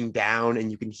breaking down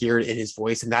and you can hear it in his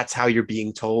voice, and that's how you're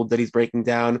being told that he's breaking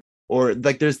down, or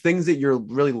like there's things that you're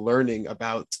really learning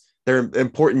about. There are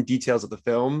important details of the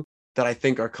film that I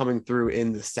think are coming through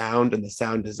in the sound and the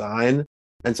sound design.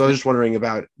 And so I was just wondering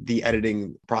about the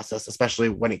editing process, especially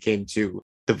when it came to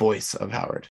the voice of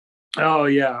Howard. Oh,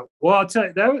 yeah. Well, I'll tell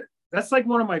you, that's like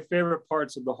one of my favorite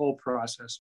parts of the whole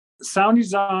process. The sound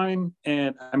design,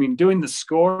 and I mean, doing the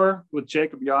score with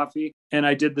Jacob Yaffe, and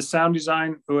I did the sound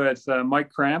design with Mike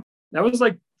Cramp. That was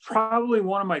like probably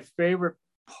one of my favorite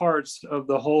parts of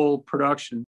the whole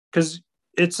production, because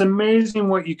it's amazing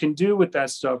what you can do with that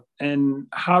stuff and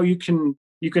how you can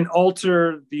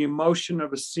alter the emotion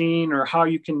of a scene, or how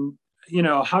you can, you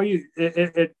know, how you,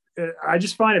 I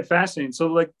just find it fascinating. So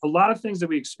like a lot of things that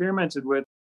we experimented with,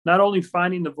 not only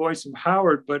finding the voice of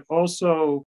Howard, but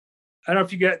also, I don't know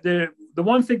if you get the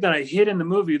one thing that I hid in the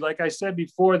movie, like I said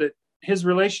before, that his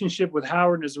relationship with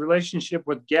Howard and his relationship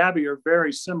with Gabby are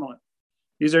very similar.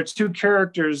 These are two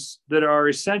characters that are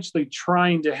essentially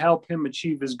trying to help him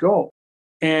achieve his goal.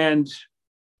 And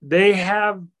they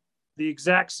have the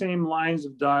exact same lines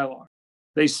of dialogue.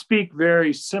 They speak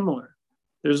very similar.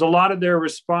 There's a lot of their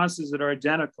responses that are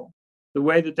identical. The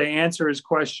way that they answer his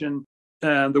question,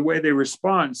 the way they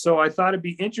respond. So I thought it'd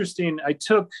be interesting. I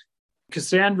took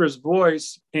Cassandra's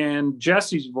voice and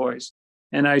Jesse's voice,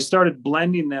 and I started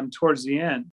blending them towards the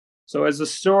end. So as the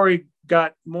story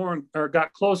got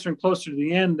closer and closer to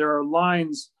the end, there are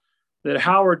lines that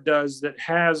Howard does that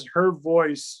has her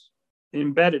voice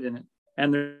embedded in it.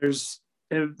 And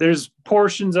there's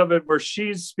portions of it where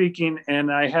she's speaking,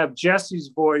 and I have Jesse's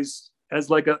voice as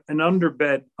like an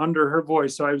underbed under her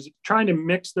voice. So I was trying to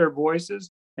mix their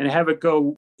voices and have it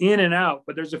go in and out.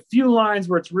 But there's a few lines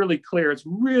where it's really clear. It's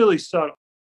really subtle,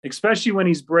 especially when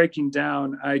he's breaking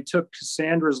down. I took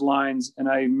Cassandra's lines and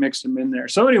I mixed them in there.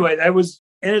 So anyway,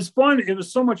 and it's fun. It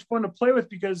was so much fun to play with,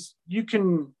 because you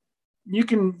can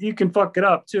fuck it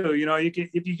up too. You know, if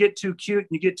you get too cute and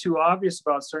you get too obvious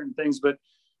about certain things, but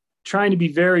trying to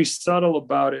be very subtle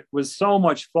about it was so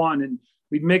much fun. And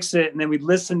we'd mix it and then we'd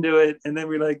listen to it. And then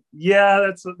we're like,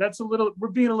 yeah, that's a little, we're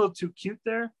being a little too cute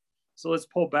there. So let's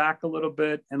pull back a little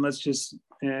bit and let's just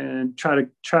try to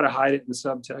hide it in the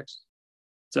subtext.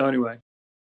 So anyway, I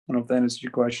don't know if that answers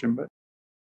your question, but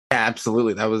yeah,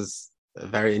 absolutely. That was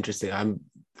very interesting. I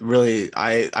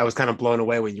was kind of blown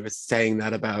away when you were saying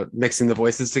that about mixing the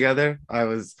voices together. I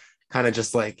was kind of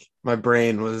just like, my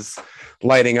brain was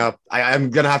lighting up.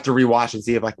 I'm gonna have to rewatch and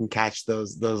see if I can catch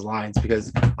those lines,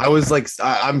 because I was like,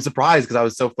 I'm surprised because I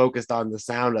was so focused on the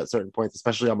sound at certain points,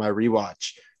 especially on my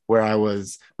rewatch, where I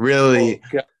was really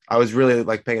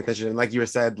like paying attention. And like you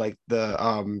said, like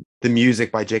the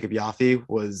music by Jacob Yaffe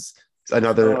was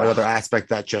another aspect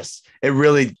that just,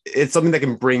 it's something that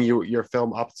can bring your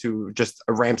film up to, just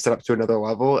ramps it up to another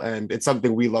level. And it's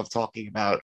something we love talking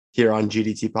about here on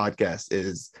GDT podcast,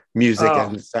 is music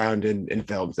and sound in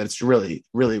films. And it's really,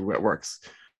 really where it works.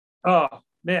 Oh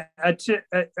man, it's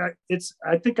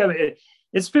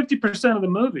 50% of the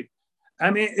movie.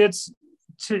 I mean, it's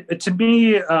to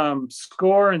me,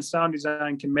 score and sound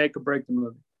design can make or break the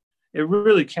movie. It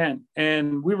really can.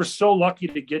 And we were so lucky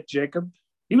to get Jacob.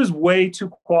 He was way too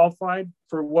qualified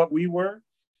for what we were,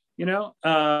 you know,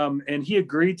 and he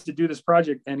agreed to do this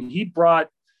project. And he brought,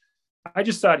 I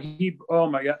just thought oh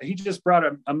my God, he just brought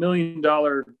a $1 million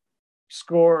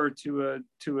score to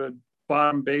a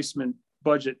bottom basement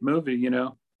budget movie, you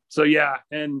know? So yeah.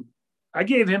 And I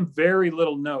gave him very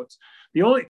little notes.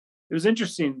 It was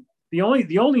interesting. The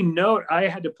only note I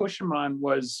had to push him on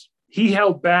was he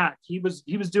held back. He was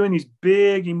doing these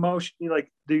big emotional,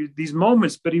 like these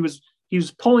moments, but he was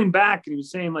pulling back, and he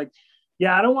was saying like,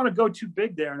 yeah, I don't want to go too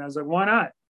big there. And I was like, why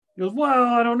not? He goes, well,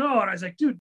 I don't know. And I was like,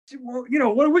 dude, well, you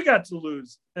know, what do we got to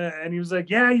lose? And he was like,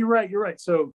 yeah, you're right.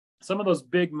 So some of those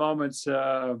big moments,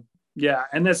 yeah.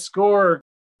 And the score,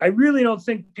 I really don't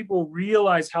think people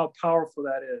realize how powerful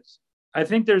that is. I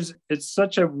think it's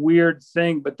such a weird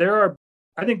thing, but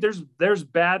I think there's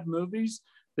bad movies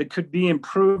that could be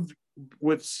improved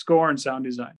with score and sound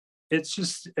design. It's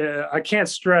just, I can't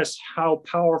stress how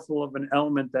powerful of an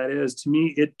element that is. To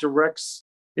me,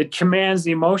 it commands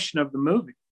the emotion of the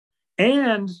movie.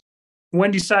 And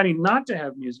when deciding not to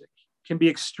have music can be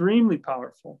extremely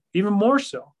powerful, even more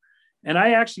so. And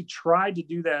I actually tried to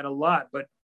do that a lot, but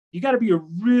you got to be a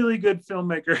really good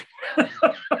filmmaker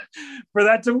for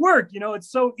that to work. You know, it's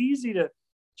so easy to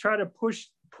try to push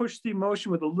the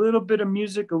emotion with a little bit of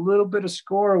music, a little bit of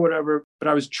score or whatever. But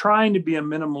I was trying to be a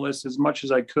minimalist as much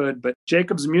as I could. But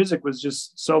Jacob's music was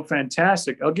just so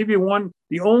fantastic. I'll give you one.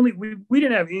 We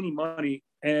didn't have any money.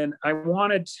 And I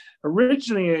wanted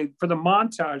originally for the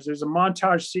montage, there's a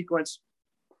montage sequence,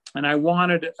 and I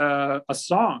wanted a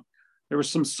song. There were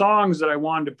some songs that I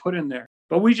wanted to put in there,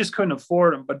 but we just couldn't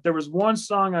afford them. But there was one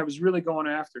song I was really going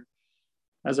after.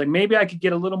 I was like, maybe I could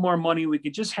get a little more money. We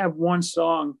could just have one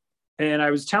song. And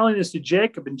I was telling this to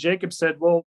Jacob, and Jacob said,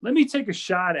 well, let me take a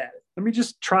shot at it. Let me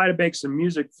just try to make some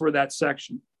music for that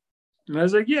section. And I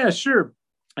was like, yeah, sure.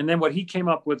 And then what he came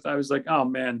up with, I was like, oh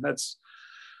man, that's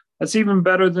even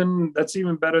better than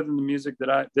the music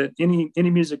that any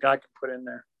music I could put in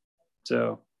there.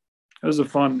 So it was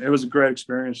a great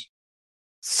experience.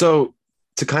 So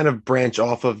to kind of branch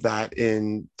off of that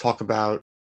and talk about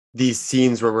these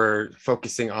scenes where we're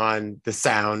focusing on the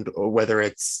sound, or whether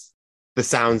it's the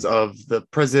sounds of the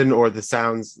prison or the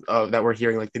sounds that we're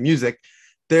hearing, like the music,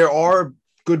 there are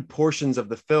good portions of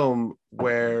the film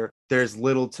where there's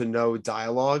little to no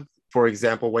dialogue. For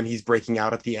example, when he's breaking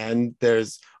out at the end,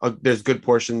 there's good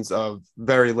portions of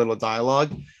very little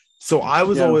dialogue. So I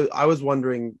was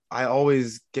wondering, I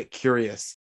always get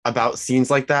curious about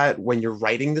scenes like that when you're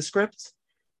writing the script,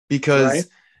 because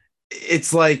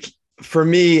it's like, for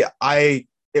me, I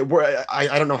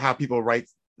don't know how people write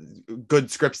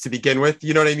good scripts to begin with,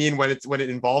 you know what I mean, when it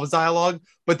involves dialogue.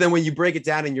 But then when you break it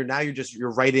down and you're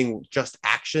writing just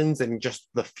actions and just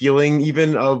the feeling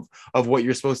even of what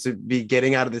you're supposed to be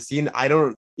getting out of the scene,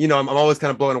 I'm always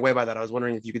kind of blown away by that. I was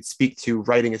wondering if you could speak to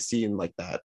writing a scene like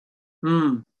that.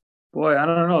 Boy, I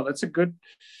don't know.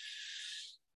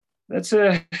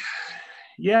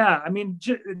 Yeah, I mean,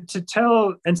 to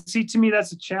tell and see, to me,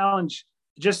 that's a challenge.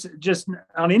 Just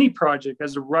on any project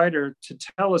as a writer, to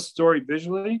tell a story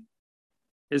visually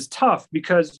is tough,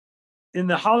 because in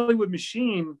the Hollywood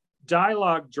machine,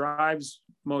 dialogue drives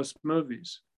most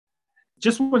movies.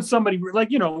 Just when somebody, like,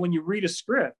 when you read a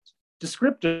script,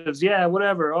 descriptives, yeah,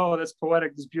 whatever. Oh, that's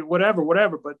poetic, this beautiful,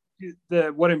 whatever. But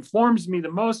what informs me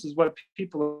the most is what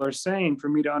people are saying for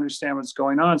me to understand what's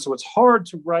going on. So it's hard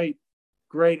to write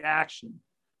great action,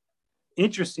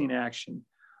 interesting action.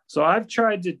 So I've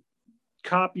tried to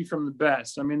copy from the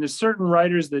best. I mean, there's certain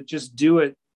writers that just do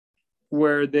it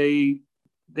where they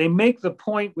make the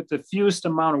point with the fewest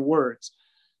amount of words.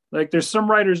 Like there's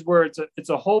some writers where it's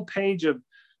a whole page of,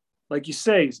 like you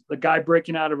say, the guy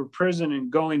breaking out of a prison and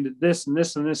going to this and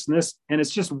this and this and this, and it's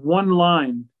just one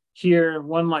line here,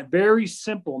 one line, very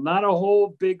simple, not a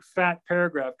whole big fat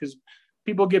paragraph, because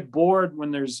people get bored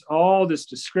when there's all this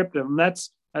descriptive. And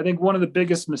that's, I think, one of the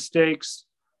biggest mistakes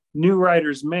new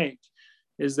writers make,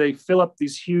 is they fill up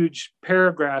these huge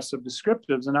paragraphs of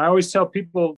descriptives. And I always tell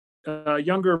people,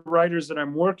 younger writers that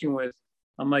I'm working with,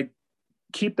 I'm like,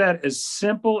 keep that as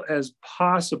simple as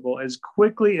possible, as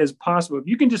quickly as possible. If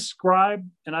you can describe,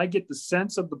 and I get the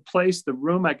sense of the place, the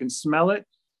room, I can smell it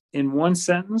in one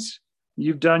sentence,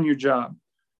 you've done your job.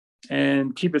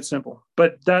 And keep it simple.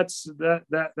 But that's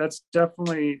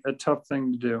definitely a tough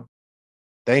thing to do.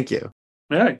 Thank you.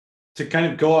 Yeah. To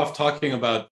kind of go off talking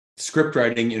about script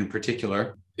writing in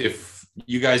particular, if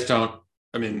you guys have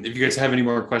any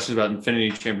more questions about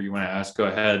Infinity Chamber you want to ask, go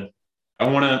ahead. I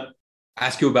want to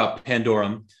ask you about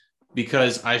Pandorum,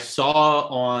 because I saw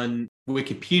on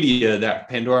Wikipedia that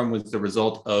Pandorum was the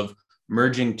result of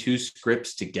merging two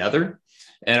scripts together.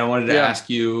 And I wanted to ask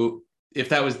you if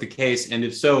that was the case, and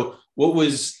if so, what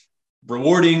was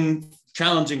rewarding,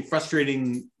 challenging,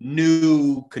 frustrating,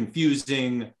 new,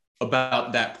 confusing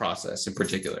about that process in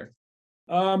particular?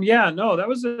 That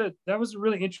was a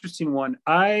really interesting one.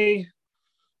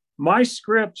 My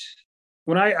script,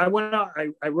 when I went out,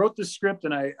 I wrote the script,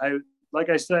 and I like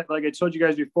I told you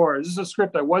guys before, this is a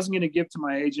script I wasn't going to give to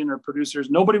my agent or producers.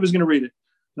 Nobody was going to read it.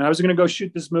 and I was going to go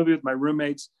shoot this movie with my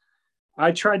roommates.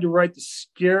 I tried to write the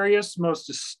scariest, most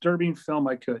disturbing film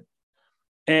I could.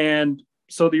 And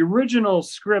so the original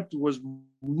script was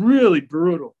really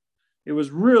brutal. It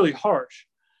was really harsh.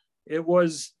 It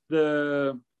was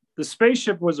the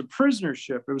spaceship was a prisoner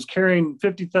ship. It was carrying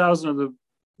 50,000 of the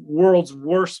world's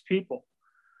worst people.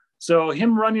 So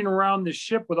him running around this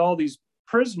ship with all these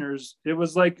prisoners, it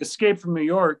was like Escape from New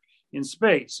York in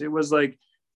space. It was like,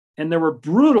 and there were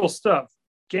brutal stuff,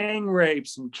 gang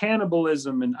rapes and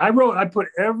cannibalism. And I put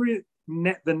the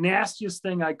nastiest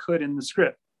thing I could in the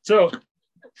script. So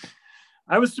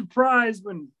I was surprised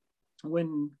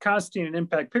when Constantine and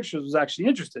Impact Pictures was actually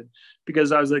interested,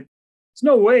 because I was like, there's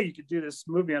no way you could do this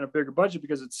movie on a bigger budget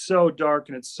because it's so dark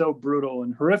and it's so brutal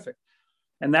and horrific.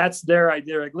 And that's their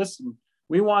idea. Like, listen,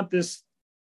 we want this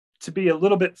to be a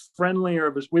little bit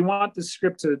friendlier. We want the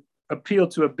script to appeal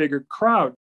to a bigger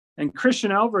crowd. And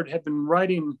Christian Elvert had been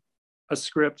writing a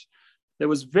script that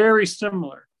was very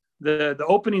similar. The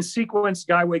opening sequence,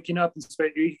 guy waking up in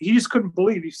space, he just couldn't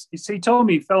believe. He told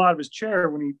me he fell out of his chair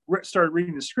when he started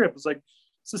reading the script. It was like,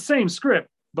 it's the same script,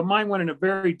 but mine went in a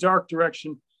very dark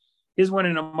direction. His went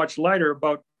in a much lighter,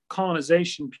 about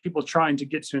colonization, people trying to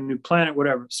get to a new planet,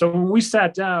 whatever. So when we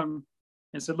sat down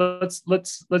and said,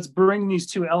 let's bring these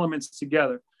two elements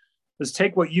together. Let's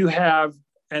take what you have,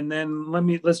 and then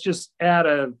let's just add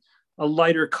a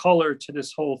lighter color to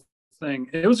this whole thing.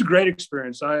 It was a great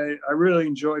experience. I really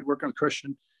enjoyed working with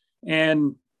Christian,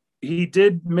 and he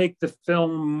did make the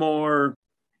film more,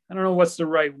 I don't know what's the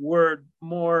right word,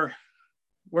 more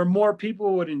where more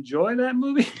people would enjoy that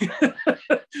movie.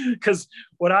 Because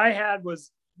what I had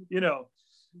was,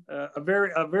 a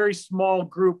very small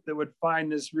group that would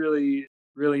find this really,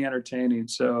 really entertaining.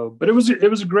 So, but it was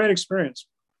a great experience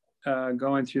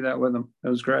going through that with him. It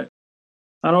was great.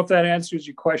 I don't know if that answers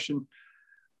your question,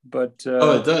 but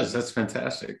it does. That's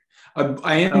fantastic.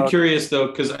 I am curious though,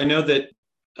 because I know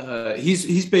that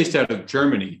he's based out of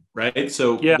Germany, right?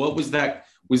 So yeah. What was that?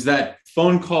 Was that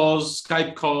phone calls,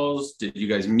 Skype calls? Did you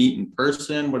guys meet in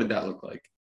person? What did that look like?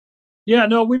 Yeah,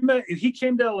 no, we met. He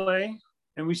came to LA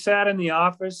and we sat in the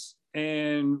office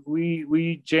and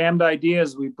we jammed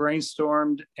ideas. We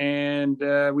brainstormed and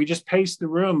we just paced the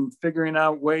room, figuring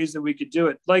out ways that we could do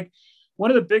it. Like, one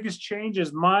of the biggest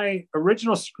changes, my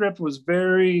original script was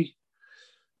very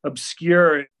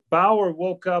obscure. Bauer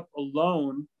woke up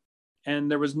alone and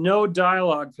there was no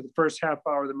dialogue for the first half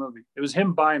hour of the movie. It was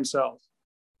him by himself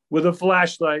with a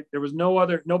flashlight. There was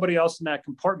nobody else in that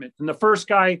compartment. And the first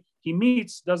guy he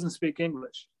meets doesn't speak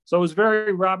English. So it was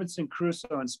very Robinson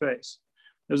Crusoe in space.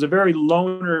 It was a very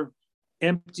loner,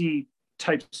 empty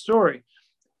type story.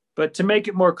 But to make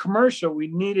it more commercial, we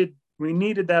needed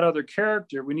that other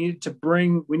character. We needed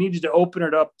to open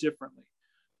it up differently,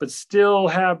 but still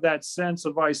have that sense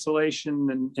of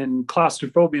isolation and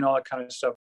claustrophobia and all that kind of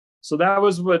stuff. So that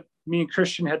was what me and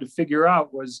Christian had to figure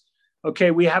out was,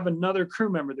 okay, we have another crew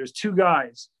member. There's two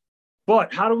guys,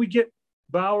 but how do we get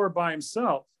Bauer by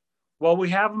himself? Well,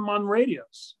 we have him on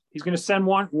radios. He's going to send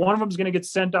one of them is going to get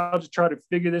sent out to try to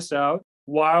figure this out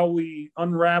while we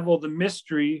unravel the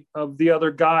mystery of the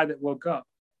other guy that woke up.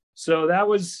 So that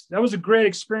was a great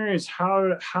experience,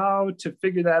 how to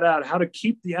figure that out, how to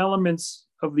keep the elements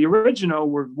of the original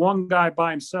where one guy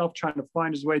by himself trying to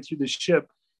find his way through the ship,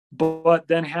 but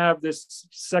then have this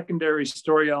secondary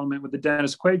story element with the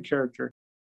Dennis Quaid character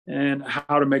and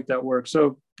how to make that work.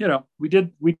 So, we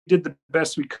did the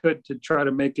best we could to try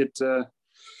to make it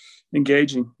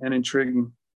engaging and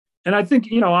intriguing. And I think,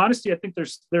 honestly, I think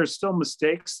there's still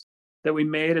mistakes that we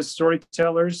made as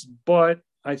storytellers, but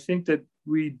I think that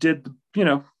we did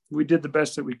the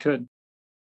best that we could.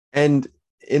 And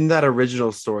in that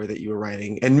original story that you were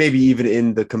writing, and maybe even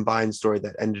in the combined story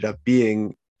that ended up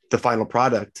being the final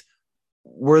product,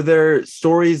 were there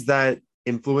stories that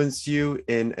influenced you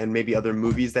and maybe other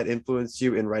movies that influenced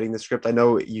you in writing the script? I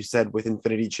know you said with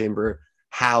Infinity Chamber,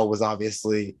 Hal was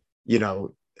obviously,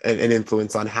 an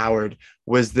influence on Howard.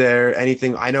 Was there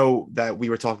anything, I know that we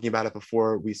were talking about it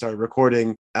before we started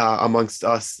recording amongst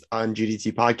us on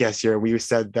GDT podcast here, we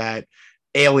said that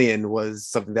Alien was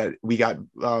something that we got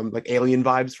like Alien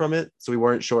vibes from it. So we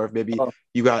weren't sure if maybe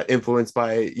you got influenced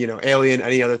by, Alien,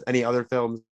 any other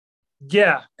films.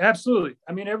 Yeah, absolutely.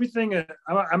 I mean, everything.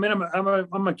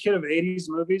 I'm a kid of 80s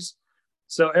movies.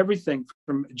 So everything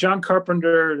from John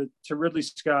Carpenter to Ridley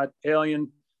Scott,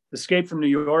 Alien, Escape from New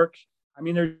York. I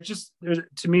mean,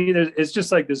 it's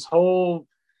just like this whole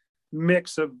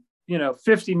mix of,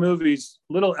 50 movies,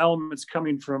 little elements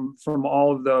coming from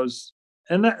all of those.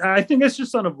 And I think that's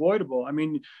just unavoidable. I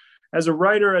mean, as a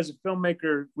writer, as a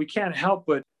filmmaker, we can't help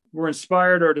but we're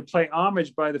inspired or to pay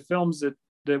homage by the films that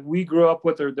that we grew up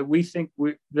with or that we think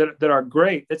that are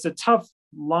great. It's a tough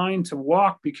line to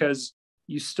walk because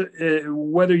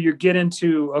whether you get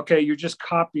into, okay, you're just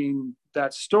copying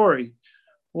that story.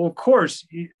 Well, of course,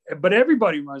 but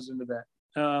everybody runs into that.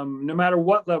 No matter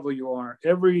what level you are,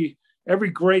 every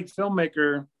great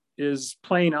filmmaker is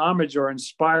playing homage or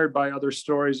inspired by other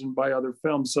stories and by other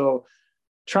films. So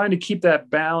trying to keep that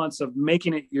balance of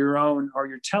making it your own, or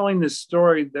you're telling this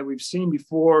story that we've seen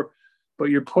before, but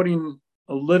you're putting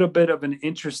a little bit of an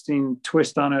interesting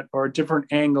twist on it, or a different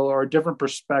angle or a different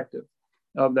perspective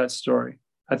of that story.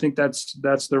 I think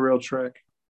that's the real trick.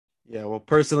 Yeah, well,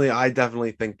 personally, I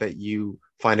definitely think that you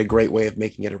find a great way of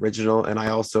making it original. And I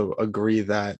also agree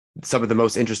that some of the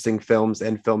most interesting films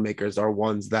and filmmakers are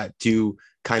ones that do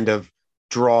kind of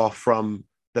draw from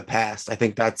the past. I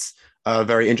think that's a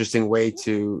very interesting way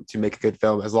to make a good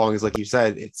film, as long as, like you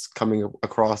said, it's coming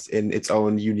across in its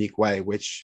own unique way,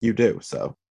 which you do.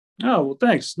 So. Oh, well,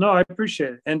 thanks. No, I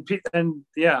appreciate it. And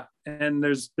yeah, and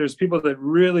there's people that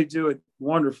really do it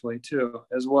wonderfully too,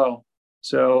 as well.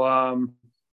 So,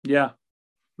 yeah,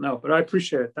 no, but I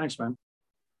appreciate it. Thanks, man.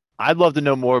 I'd love to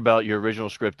know more about your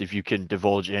original script, if you can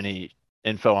divulge any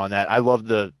info on that. I love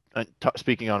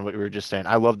speaking on what we were just saying,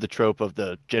 I love the trope of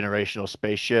the generational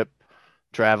spaceship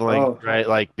traveling, right?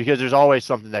 Like, because there's always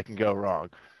something that can go wrong.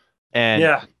 And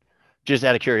yeah, just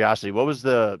out of curiosity, what was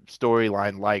the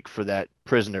storyline like for that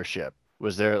prisoner ship?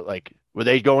 Was there were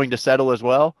they going to settle as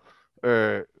well?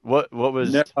 Or what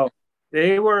was? No,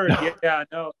 they were, yeah,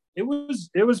 no. It was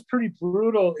pretty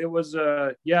brutal. It was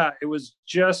it was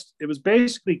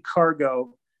basically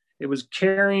cargo. It was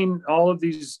carrying all of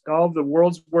the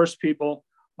world's worst people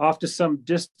off to some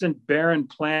distant barren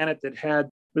planet it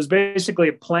was basically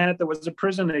a planet that was a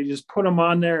prison. They just put them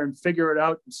on there and figure it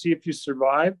out and see if you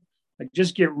survive. Like,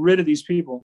 just get rid of these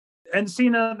people. And see,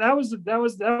 now that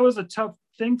was a tough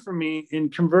thing for me in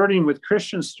converting with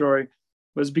Christian's story,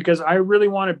 was because I really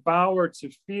wanted Bauer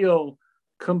to feel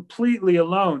completely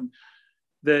alone,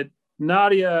 that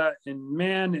Nadia and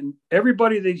Man and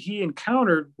everybody that he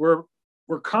encountered were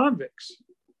convicts.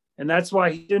 And that's why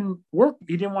he didn't want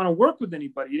to work with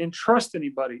anybody. He didn't trust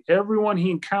anybody. Everyone he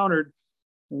encountered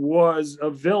was a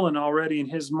villain already in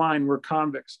his mind, were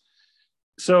convicts.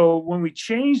 So when we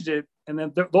changed it, and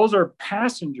then those are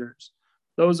passengers,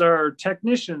 those are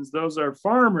technicians, those are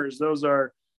farmers, those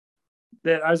are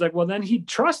that, I was like, well, then he'd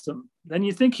trust them. Then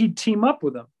you think he'd team up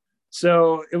with them.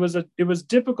 So it was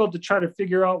difficult to try to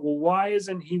figure out, well, why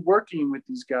isn't he working with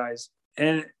these guys?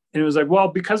 And it was like, well,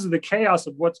 because of the chaos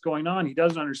of what's going on, he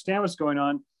doesn't understand what's going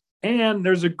on. And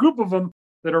there's a group of them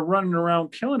that are running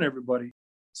around killing everybody.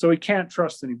 So he can't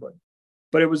trust anybody.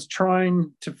 But it was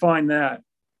trying to find that.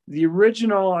 The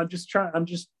original, I'm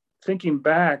just thinking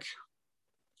back.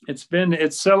 It's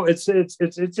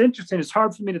interesting. It's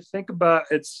hard for me to think about.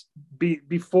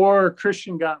 Before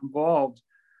Christian got involved,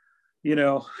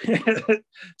 to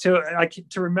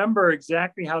remember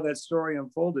exactly how that story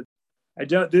unfolded. I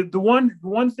don't. The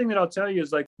one thing that I'll tell you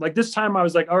is like this time I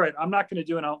was like, all right, I'm not going to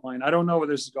do an outline. I don't know where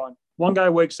this is going. One guy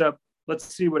wakes up. Let's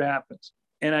see what happens.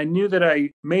 And I knew that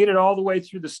I made it all the way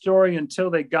through the story until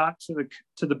they got to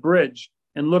the bridge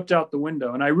and looked out the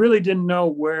window. And I really didn't know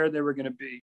where they were going to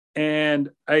be. And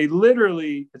I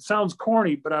literally, it sounds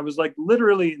corny, but I was like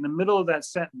literally in the middle of that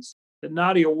sentence, that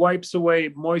Nadia wipes away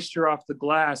moisture off the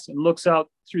glass and looks out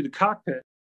through the cockpit.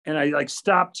 And I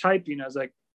stopped typing. I was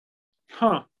like,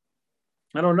 I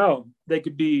don't know. They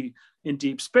could be in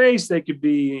deep space. They could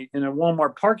be in a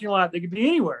Walmart parking lot. They could be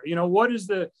anywhere.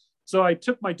 So I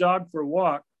took my dog for a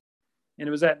walk, and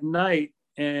it was at night,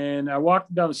 and I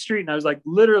walked down the street, and I was like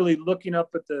literally looking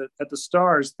up at the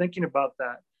stars, thinking about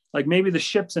that. Like, maybe the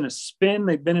ship's in a spin.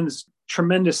 They've been in this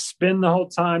tremendous spin the whole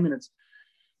time.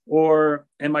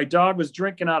 And my dog was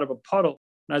drinking out of a puddle.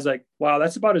 And I was like, wow,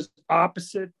 that's about as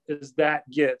opposite as that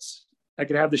gets. I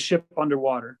could have the ship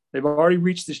underwater. They've already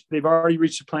reached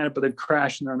the planet, but they've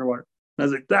crashed and they're underwater. And I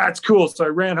was like, that's cool. So I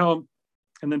ran home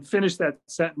and then finished that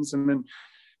sentence and then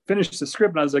finished the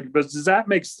script. And I was like, but does that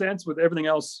make sense with everything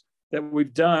else that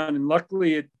we've done? And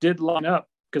luckily it did line up,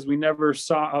 because we never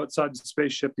saw outside the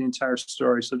spaceship the entire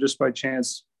story. So just by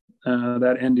chance,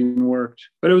 that ending worked.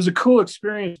 But it was a cool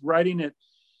experience writing it,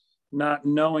 not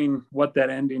knowing what that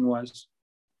ending was.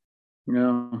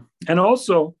 And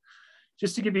also,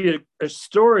 just to give you a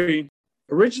story,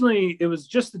 originally it was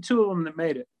just the two of them that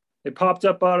made it. They popped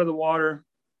up out of the water.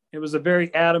 It was a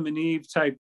very Adam and Eve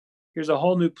type. Here's a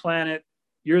whole new planet.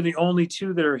 You're the only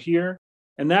two that are here.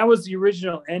 And that was the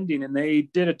original ending. And they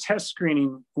did a test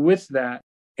screening with that.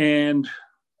 And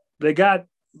they got,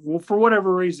 well, for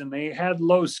whatever reason, they had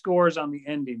low scores on the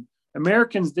ending.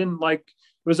 Americans didn't like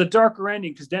was a darker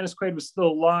ending because Dennis Quaid was still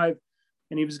alive,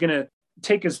 and he was going to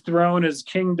take his throne, his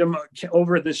kingdom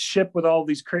over this ship with all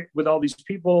these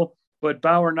people. But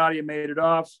Bauer and Nadia made it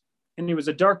off, and it was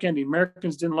a dark ending.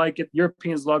 Americans didn't like it.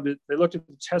 Europeans loved it. They looked at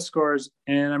the test scores,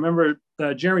 and I remember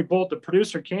Jeremy Bolt, the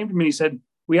producer, came to me. He said,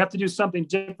 "We have to do something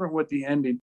different with the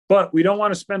ending, but we don't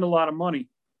want to spend a lot of money.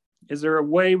 Is there a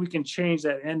way we can change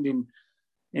that ending?"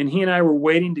 And he and I were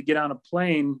waiting to get on a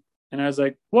plane, and I was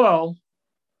like, "Well,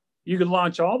 you could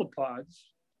launch all the pods.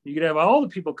 You could have all the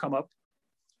people come up."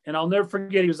 And I'll never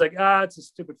forget, he was like, "It's a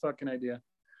stupid fucking idea."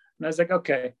 And I was like,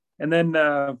 "Okay." And then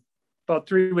about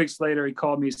 3 weeks later, he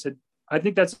called me. He said, "I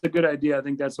think that's a good idea. I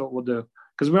think that's what we'll do.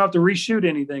 Because we don't have to reshoot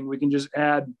anything. We can just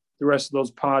add the rest of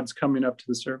those pods coming up to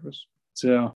the surface."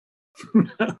 So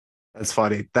That's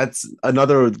funny. That's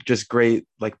another just great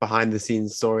like behind the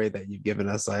scenes story that you've given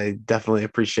us. I definitely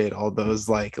appreciate all those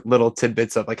like little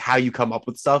tidbits of like how you come up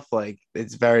with stuff. Like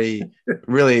it's very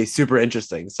really super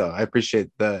interesting. So I appreciate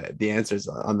the answers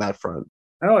on that front.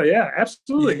 Oh yeah,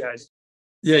 absolutely, guys.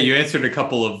 Yeah, you answered a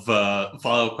couple of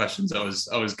follow-up questions I was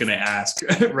going to ask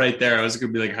right there. I was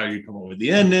going to be like, how do you come up with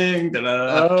the ending?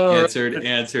 Answered.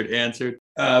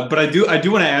 But I do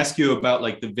want to ask you about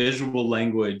like the visual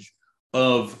language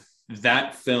of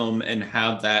that film and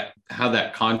how that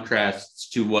contrasts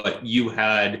to what you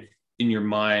had in your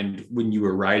mind when you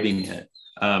were writing it,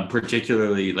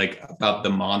 particularly like about the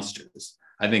monsters.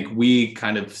 I think we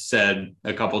kind of said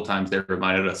a couple of times they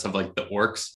reminded us of like the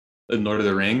orcs in Lord of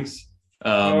the Rings.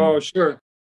 Sure.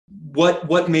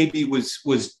 What maybe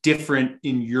was different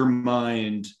in your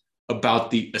mind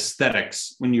about the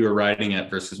aesthetics when you were writing it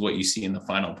versus what you see in the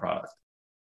final product?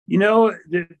 You know,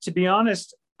 to be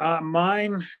honest,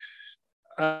 mine,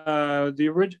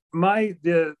 the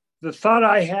thought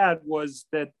I had was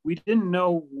that we didn't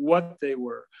know what they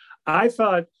were. I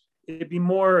thought it'd be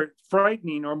more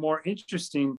frightening or more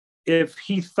interesting if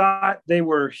he thought they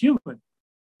were human.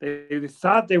 They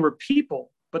thought they were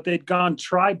people, but they'd gone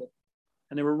tribal,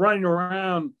 and they were running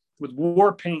around with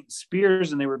war paint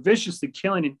spears, and they were viciously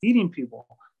killing and eating people.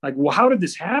 Like, well, how did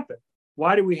this happen?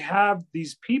 Why do we have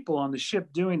these people on the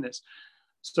ship doing this?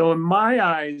 So in my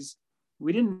eyes,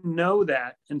 we didn't know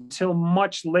that until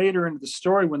much later into the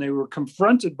story when they were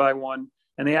confronted by one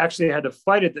and they actually had to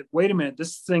fight it, that, wait a minute,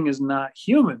 this thing is not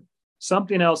human.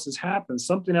 Something else has happened.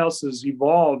 Something else has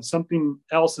evolved. Something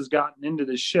else has gotten into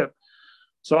the ship.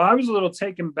 So I was a little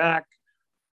taken back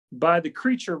by the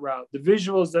creature route, the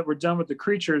visuals that were done with the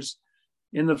creatures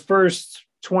in the first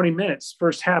 20 minutes,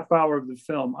 first half hour of the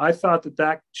film. I thought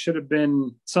that should have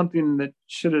been something that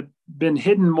should have been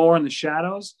hidden more in the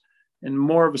shadows and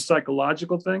more of a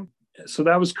psychological thing. So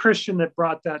that was Christian that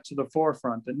brought that to the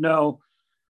forefront, that no,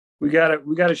 we got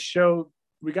to show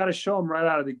him right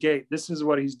out of the gate. This is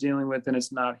what he's dealing with, and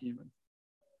it's not human,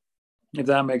 if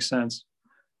that makes sense.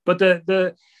 But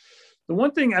the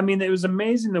one thing, I mean, it was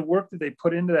amazing the work that they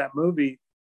put into that movie,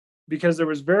 because there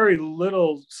was very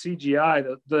little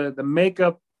CGI. The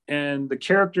makeup and the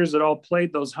characters that all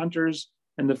played those hunters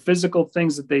and the physical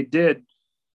things that they did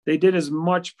as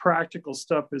much practical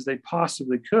stuff as they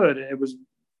possibly could. I was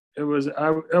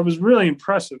really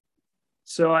impressive.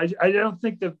 So I don't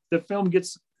think the film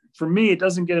gets, for me, it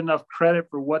doesn't get enough credit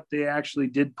for what they actually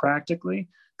did practically.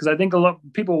 Because I think a lot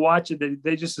of people watch it,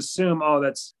 they just assume, oh,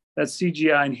 that's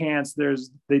CGI enhanced.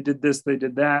 They did this, they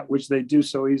did that, which they do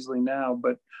so easily now.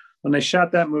 But when they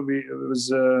shot that movie, it was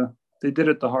they did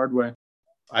it the hard way.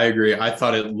 I agree. I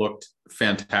thought it looked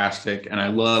fantastic, and I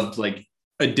loved like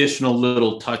additional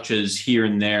little touches here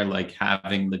and there, like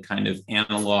having the kind of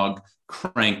analog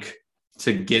crank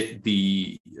to get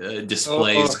the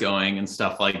displays going and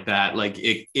stuff like that. Like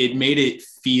it made it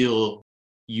feel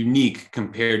unique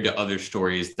compared to other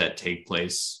stories that take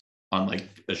place on like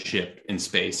a ship in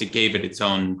space. It gave it its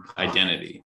own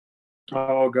identity.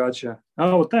 Oh, gotcha.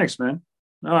 Oh, well, thanks, man.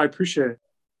 No, I appreciate it.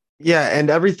 Yeah,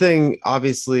 and everything,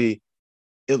 obviously,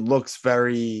 it looks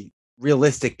very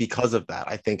realistic because of that.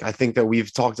 I think that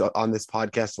we've talked on this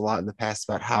podcast a lot in the past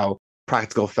about how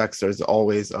practical effects is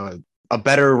always a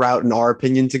better route, in our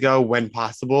opinion, to go when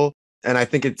possible. And I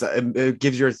think it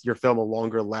gives your film a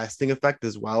longer lasting effect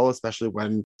as well, especially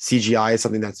when CGI is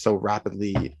something that's so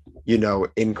rapidly,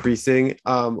 increasing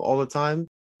all the time.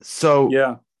 So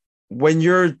yeah, when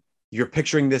you're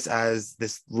picturing this as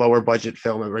this lower budget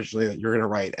film originally that you're going to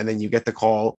write, and then you get the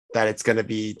call that it's going to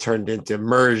be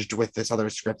merged with this other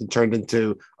script and turned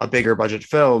into a bigger budget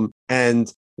film.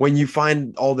 And when you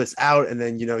find all this out, and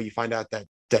then, you find out that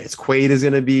Dennis Quaid is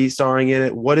going to be starring in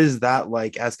it, what is that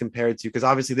like as compared to, because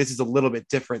obviously this is a little bit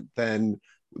different than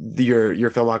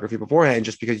your filmography beforehand,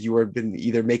 just because you were been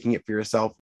either making it for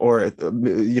yourself or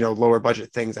lower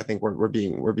budget things I think were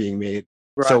being made.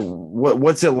 Right. So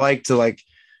what's it like to like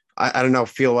I don't know,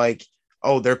 feel like,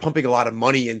 oh, they're pumping a lot of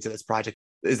money into this project?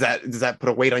 Does that put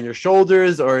a weight on your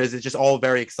shoulders, or is it just all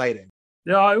very exciting?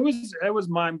 No, it was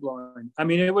mind blowing. I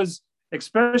mean, it was,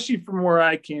 especially from where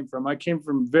I came from. I came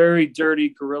from very dirty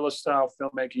guerrilla style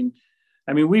filmmaking.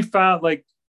 I mean, we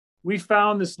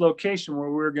found this location where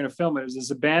we were going to film it. It was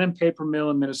this abandoned paper mill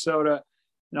in Minnesota,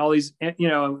 and all these,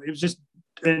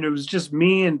 it was just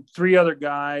me and 3 other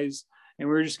guys, and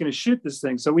we were just going to shoot this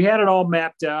thing. So we had it all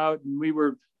mapped out, and we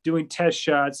were doing test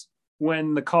shots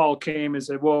when the call came and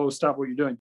said, "Whoa, stop what you're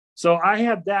doing." So I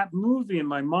had that movie in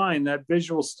my mind, that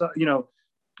visual stuff,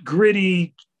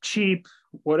 gritty, cheap,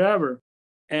 whatever.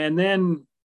 And then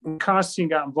when Constantine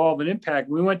got involved in Impact,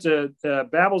 we went to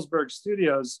Babelsberg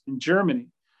Studios in Germany,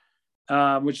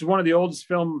 which is one of the oldest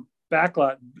film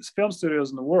studios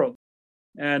in the world.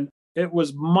 And it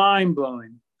was mind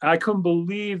blowing. I couldn't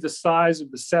believe the size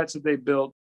of the sets that they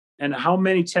built and how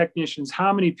many technicians,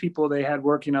 how many people they had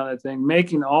working on that thing,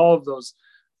 making all of those,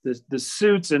 the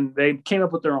suits, and they came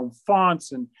up with their own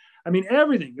fonts. And I mean,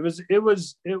 everything.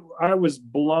 I was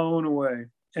blown away.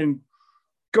 And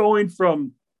going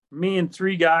from me and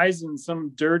 3 guys in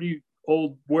some dirty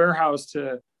old warehouse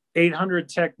to 800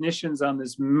 technicians on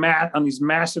these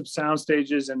massive sound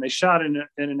stages, and they shot in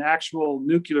an actual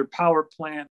nuclear power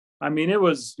plant. I mean, it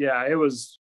was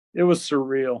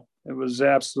surreal. It was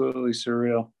absolutely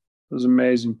surreal. It was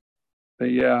amazing.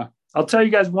 But yeah, I'll tell you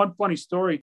guys one funny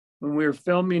story. When we were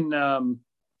filming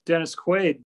Dennis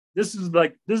Quaid, this is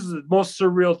the most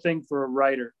surreal thing for a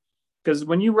writer, because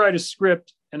when you write a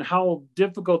script and how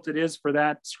difficult it is for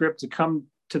that script to come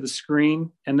to the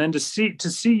screen, and then to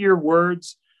see your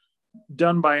words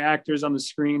done by actors on the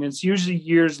screen, it's usually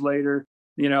years later.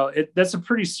 That's a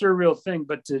pretty surreal thing.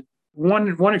 But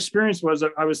one experience was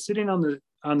I was sitting on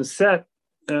the set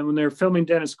when they were filming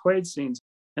Dennis Quaid scenes,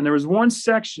 and there was one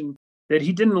section that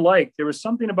he didn't like. There was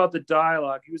something about the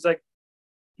dialogue. He's like,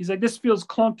 "This feels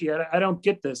clunky. I don't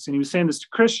get this." And he was saying this to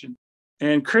Christian,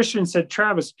 and Christian said,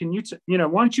 "Travis, can you,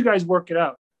 why don't you guys work it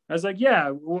out?" I was like,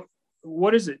 "Yeah,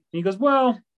 what is it?" And he goes,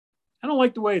 "Well, I don't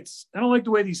like the way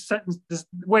these sentences, the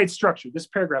way it's structured, this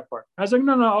paragraph part." I was like,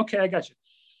 no, okay, I got you.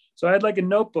 So I had like a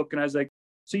notebook, and I was like,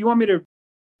 "So you want me to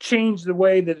change the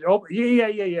way that?" "Oh, yeah,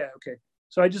 okay."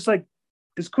 So I just, like,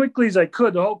 as quickly as I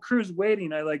could, the whole crew's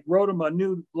waiting, I like wrote him a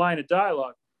new line of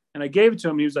dialogue, and I gave it to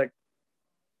him. He was like,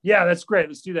 "Yeah, that's great.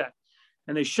 Let's do that."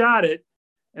 And they shot it,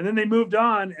 and then they moved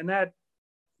on, and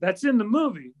that's in the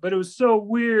movie. But it was so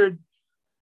weird.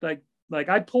 Like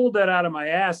I pulled that out of my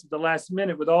ass at the last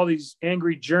minute with all these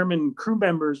angry German crew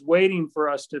members waiting for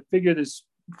us to figure this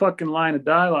fucking line of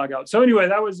dialogue out. So anyway,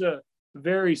 that was a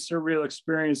very surreal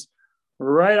experience,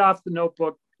 right off the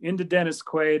notebook into Dennis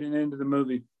Quaid and into the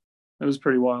movie. It was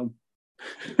pretty wild.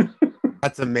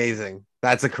 That's amazing.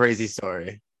 That's a crazy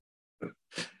story.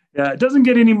 Yeah, it doesn't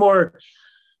get any more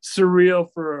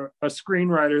surreal for a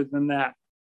screenwriter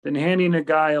than handing a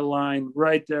guy a line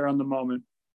right there on the moment,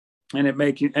 and it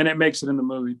makes it in the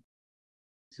movie.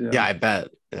 So. Yeah, I bet.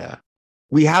 Yeah.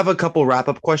 We have a couple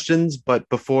wrap-up questions, but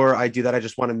before I do that, I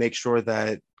just want to make sure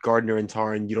that Gardner and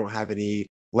Taryn, you don't have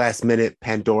any last-minute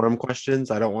Pandorum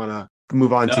questions. I don't want to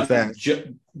move on too fast.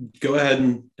 Go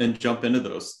ahead and jump into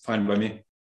those. Fine by me.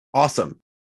 Awesome.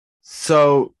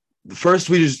 So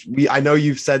first, I know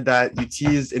you've said that you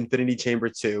teased Infinity Chamber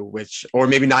 2, or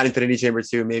maybe not Infinity Chamber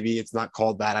 2, maybe it's not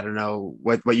called that. I don't know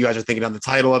what you guys are thinking on the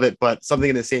title of it, but something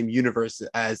in the same universe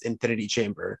as Infinity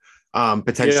Chamber,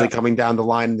 potentially coming down the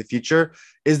line in the future.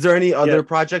 Is there any other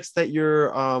projects that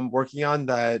you're working on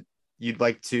that you'd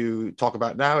like to talk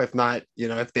about now? If not,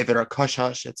 if it are hush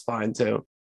hush, it's fine too.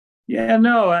 Yeah,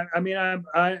 no, I mean, I'm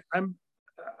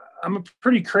a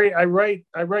pretty crazy. I write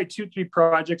 2-3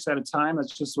 projects at a time.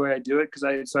 That's just the way I do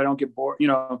it, so I don't get bored,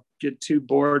 get too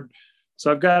bored.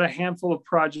 So I've got a handful of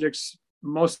projects.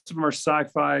 Most of them are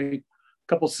sci-fi, a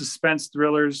couple suspense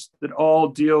thrillers that all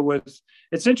deal with.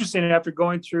 It's interesting, after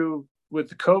going through with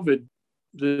the COVID,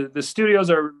 the studios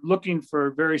are looking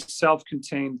for very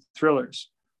self-contained thrillers,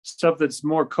 stuff that's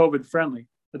more COVID friendly,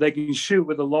 that they can shoot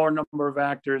with a lower number of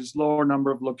actors, lower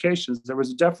number of locations. There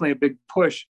was definitely a big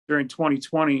push during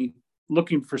 2020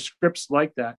 looking for scripts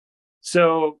like that.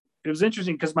 So it was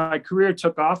interesting because my career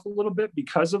took off a little bit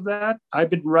because of that. I've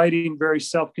been writing very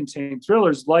self-contained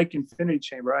thrillers like Infinity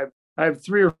Chamber. I have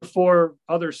 3 or 4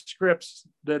 other scripts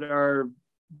that are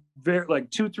very, like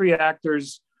 2-3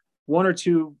 actors, 1 or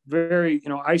 2 very,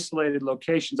 isolated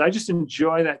locations. I just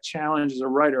enjoy that challenge as a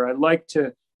writer. I like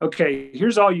to, okay,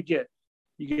 here's all you get.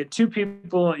 You get 2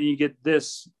 people and you get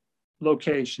this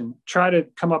location. Try to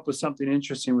come up with something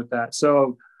interesting with that.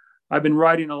 So I've been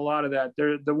writing a lot of that.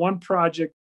 The one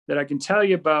project that I can tell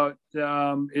you about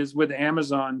is with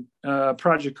Amazon, a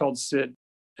project called Sid.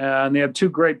 And they have two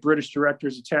great British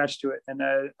directors attached to it. And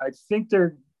I think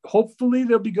hopefully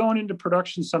they'll be going into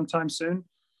production sometime soon.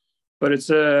 But it's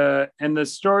and the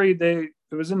story,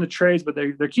 it was in the trades, but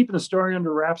they're keeping the story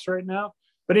under wraps right now.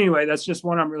 But anyway, that's just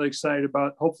one I'm really excited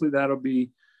about. Hopefully that'll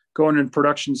be going in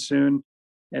production soon.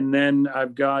 And then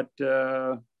I've got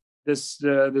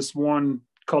this one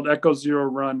called Echo Zero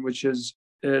Run, which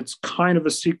it's kind of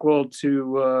a sequel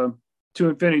to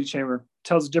Infinity Chamber.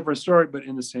 Tells a different story, but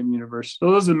in the same universe. So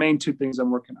those are the main two things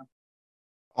I'm working on.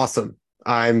 Awesome.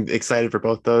 I'm excited for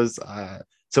both those.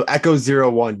 So Echo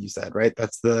 01, you said, right?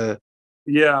 That's the...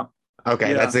 Yeah.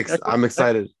 Okay, yeah. I'm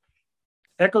excited.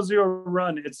 Echo Zero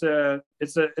Run. It's a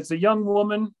young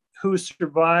woman who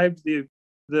survived the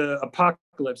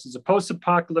apocalypse. It's a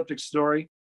post-apocalyptic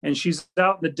story, and she's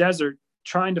out in the desert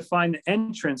trying to find the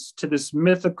entrance to this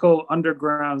mythical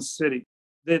underground city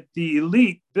that the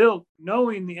elite built,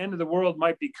 knowing the end of the world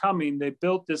might be coming. They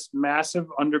built this massive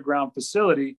underground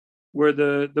facility where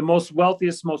the most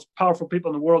wealthiest, most powerful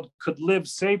people in the world could live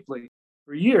safely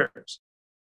for years.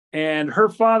 And her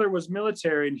father was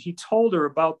military, and he told her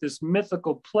about this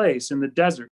mythical place in the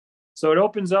desert. So it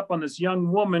opens up on this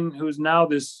young woman who's now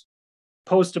this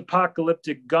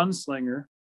post-apocalyptic gunslinger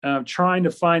trying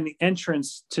to find the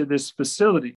entrance to this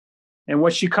facility. And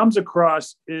what she comes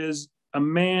across is a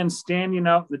man standing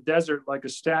out in the desert like a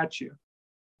statue,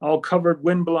 all covered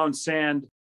windblown sand.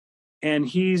 And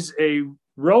he's a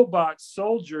robot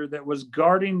soldier that was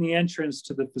guarding the entrance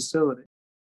to the facility.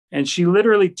 And she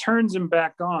literally turns him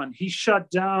back on. He shut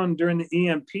down during the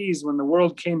EMPs when the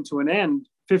world came to an end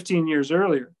 15 years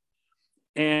earlier,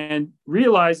 and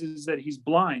realizes that he's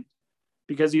blind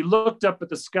because he looked up at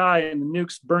the sky and the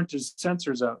nukes burnt his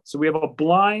sensors out. So we have a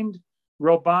blind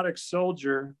robotic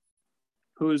soldier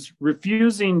who's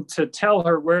refusing to tell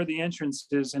her where the entrance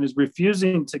is and is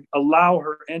refusing to allow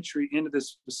her entry into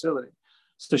this facility.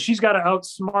 So she's got to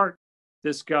outsmart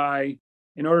this guy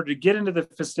in order to get into the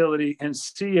facility and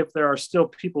see if there are still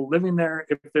people living there,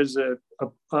 if there's a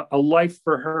life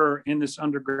for her in this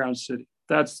underground city.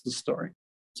 That's the story.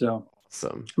 So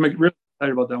awesome. I'm really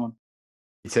excited about that one.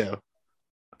 Me too.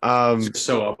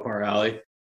 So up our alley.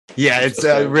 Yeah, it's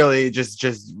really just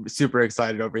super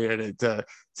excited over here to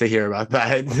hear about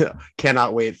that.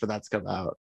 Cannot wait for that to come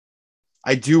out.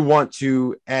 I do want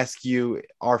to ask you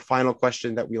our final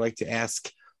question that we like to ask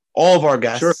all of our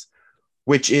guests, sure,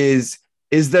 which is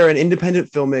there an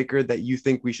independent filmmaker that you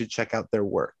think we should check out their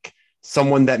work?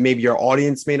 Someone that maybe our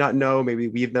audience may not know, maybe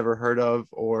we've never heard of,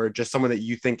 or just someone that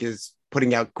you think is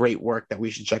putting out great work that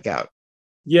we should check out?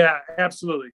 Yeah,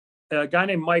 absolutely. A guy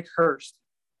named Mike Hurst.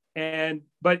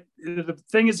 But the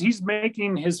thing is, he's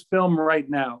making his film right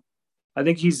now. I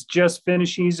think he's just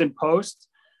finishing, he's in post,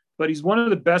 but he's one of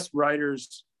the best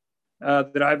writers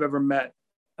that I've ever met.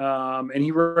 And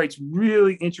he writes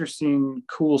really interesting,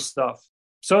 cool stuff.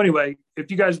 So anyway, if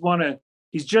you guys want to,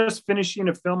 he's just finishing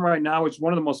a film right now, which is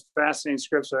one of the most fascinating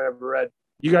scripts I ever read.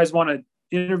 You guys want to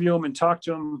interview him and talk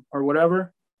to him or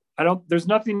whatever? There's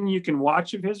nothing you can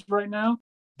watch of his right now,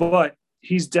 but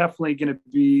he's definitely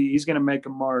he's going to make a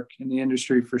mark in the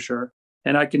industry for sure.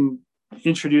 And I can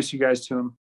introduce you guys to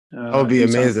him. That would be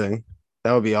amazing.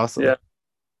 That would be awesome. Yeah.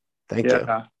 Thank you.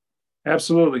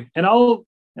 Absolutely. And I'll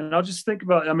just think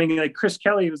about, like Chris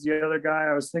Kelly was the other guy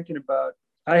I was thinking about.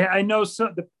 I know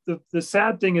the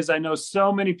sad thing is I know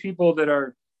so many people that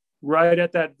are right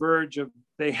at that verge of,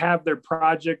 they have their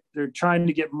project, they're trying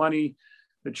to get money,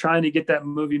 they're trying to get that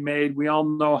movie made. We all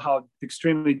know how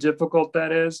extremely difficult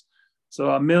that is.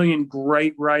 So a million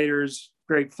great writers,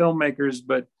 great filmmakers,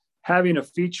 but having a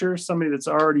feature, somebody that's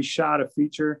already shot a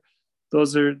feature,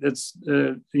 are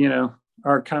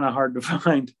kind of hard to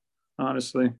find,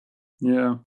 honestly.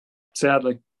 Yeah,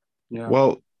 sadly. Yeah.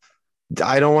 Well,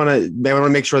 I want to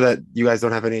make sure that you guys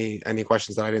don't have any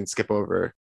questions that I didn't skip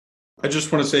over. I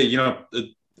just want to say,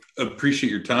 appreciate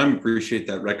your time, appreciate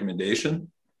that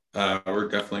recommendation. We're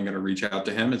definitely going to reach out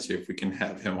to him and see if we can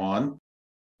have him on.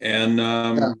 And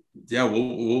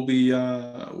we'll be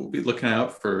looking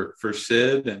out for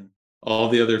Sid and all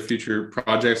the other future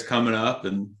projects coming up.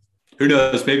 And who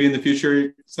knows, maybe in the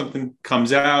future something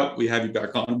comes out, we have you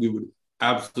back on. We would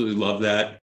absolutely love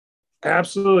that.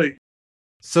 Absolutely.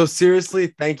 So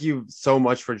seriously, thank you so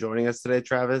much for joining us today,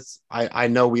 Travis. I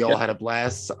know we all had a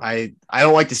blast. I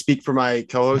don't like to speak for my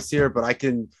co-host here, but I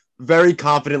can very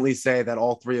confidently say that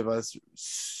all three of us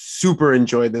super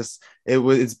enjoyed this.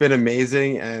 It's been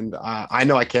amazing, and I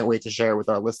know I can't wait to share it with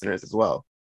our listeners as well.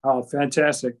 Oh,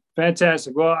 fantastic. Well,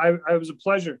 it was a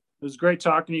pleasure. It was great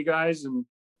talking to you guys, and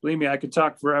believe me, I could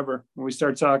talk forever when we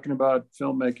start talking about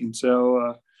filmmaking.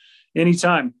 So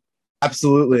anytime.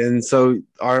 Absolutely. And so,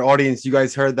 our audience, you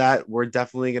guys heard that. We're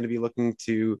definitely going to be looking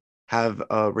to have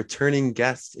a returning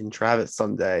guest in Travis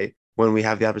someday when we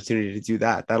have the opportunity to do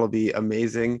that. That'll be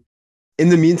amazing. In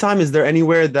the meantime, is there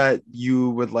anywhere that you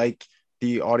would like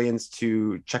the audience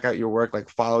to check out your work, like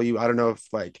follow you? I don't know if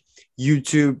like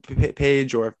YouTube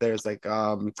page, or if there's like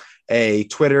a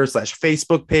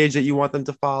Twitter/Facebook page that you want them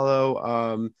to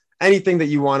follow, anything that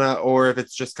you want to, or if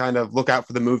it's just kind of look out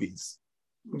for the movies.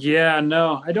 Yeah,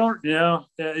 no, I don't know.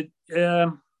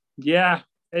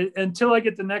 Until I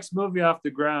get the next movie off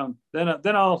the ground, then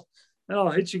I'll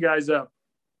hit you guys up.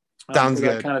 Sounds for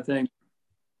good. that kind of thing.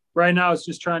 Right now, it's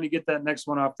just trying to get that next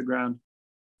one off the ground.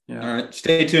 Yeah. All right,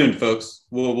 stay tuned, folks.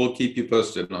 We'll keep you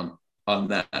posted on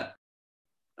that.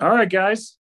 All right,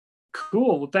 guys.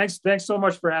 Cool. Well, thanks so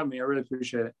much for having me. I really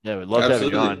appreciate it. Yeah, we'd love to have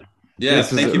you on. Yeah,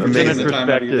 thank you for taking the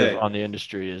time out of your day. On the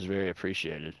industry is very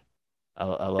appreciated. I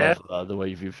love the way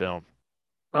you view film.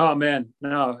 Oh man,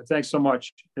 no, thanks so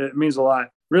much. It means a lot.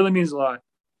 Really means a lot.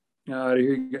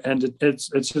 And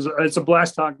it's a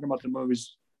blast talking about the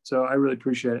movies. So I really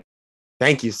appreciate it.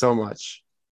 Thank you so much.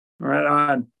 Right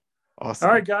on. Awesome.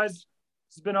 All right, guys.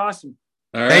 It's been awesome.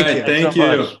 All right, thank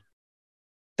you.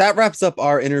 That wraps up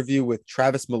our interview with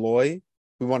Travis Malloy.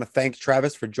 We want to thank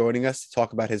Travis for joining us to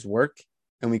talk about his work,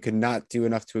 and we could not do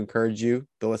enough to encourage you,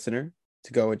 the listener,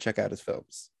 to go and check out his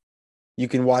films. You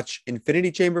can watch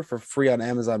Infinity Chamber for free on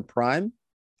Amazon Prime,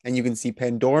 and you can see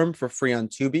Pandorum for free on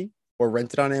Tubi or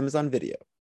rent it on Amazon Video.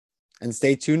 And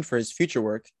stay tuned for his future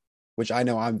work, which I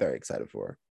know I'm very excited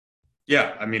for.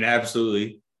 Yeah, I mean,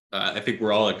 absolutely. I think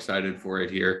we're all excited for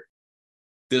it here.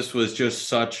 This was just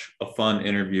such a fun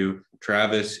interview.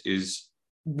 Travis is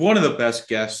one of the best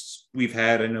guests we've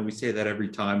had. I know we say that every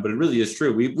time, but it really is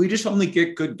true. We just only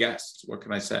get good guests. What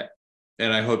can I say?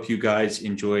 And I hope you guys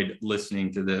enjoyed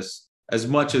listening to this as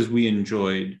much as we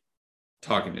enjoyed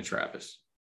talking to Travis.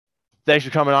 Thanks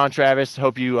for coming on, Travis.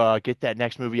 Hope you get that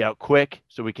next movie out quick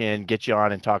so we can get you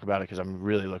on and talk about it, because I'm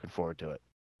really looking forward to it.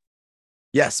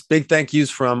 Yes, big thank yous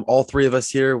from all three of us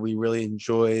here. We really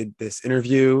enjoyed this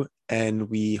interview, and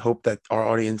we hope that our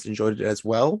audience enjoyed it as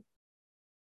well.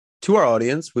 To our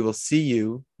audience, we will see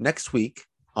you next week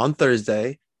on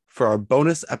Thursday for our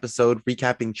bonus episode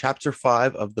recapping Chapter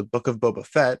 5 of the Book of Boba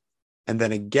Fett, and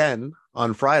then again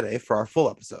on Friday for our full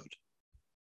episode.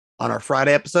 On our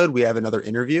Friday episode, we have another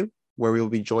interview where we will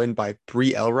be joined by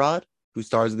Brie Elrod, who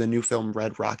stars in the new film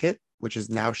Red Rocket, which is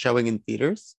now showing in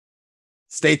theaters.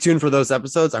 Stay tuned for those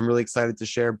episodes. I'm really excited to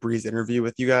share Brie's interview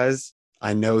with you guys.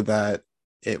 I know that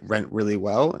it went really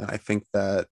well, and I think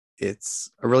that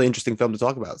it's a really interesting film to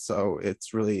talk about. So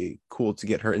it's really cool to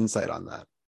get her insight on that.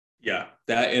 Yeah,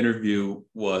 that interview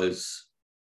was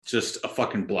just a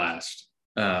fucking blast.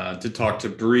 To talk to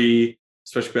Brie,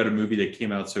 especially about a movie that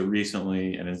came out so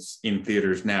recently and it's in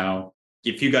theaters now.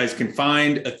 If you guys can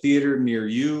find a theater near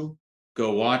you,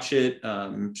 go watch it.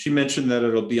 She mentioned that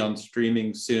it'll be on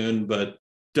streaming soon, but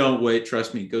don't wait.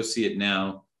 Trust me, go see it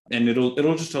now. And it'll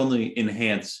just only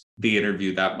enhance the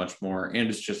interview that much more. And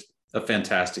it's just a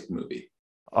fantastic movie.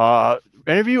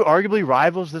 Interview arguably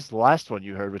rivals this last one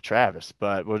you heard with Travis,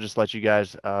 but we'll just let you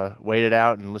guys wait it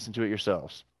out and listen to it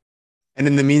yourselves. And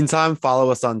in the meantime,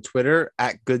 follow us on Twitter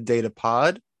at Good Data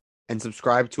Pod and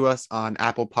subscribe to us on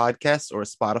Apple Podcasts or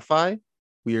Spotify.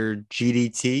 We're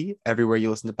GDT everywhere you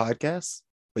listen to podcasts,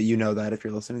 but you know that if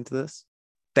you're listening to this.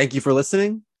 Thank you for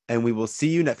listening, and we will see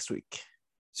you next week.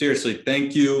 Seriously,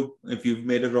 thank you. If you've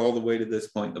made it all the way to this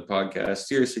point in the podcast,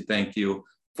 seriously, thank you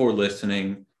for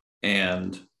listening,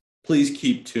 and please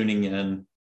keep tuning in.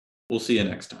 We'll see you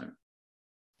next time.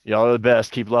 Y'all are the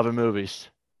best. Keep loving movies.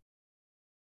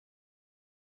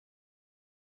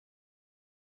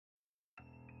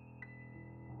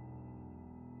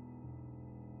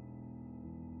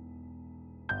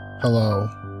 Hello,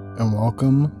 and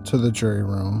welcome to the Jury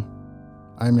Room.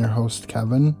 I'm your host,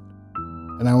 Kevin,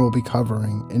 and I will be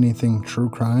covering anything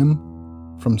true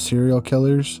crime, from serial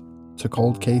killers to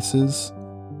cold cases,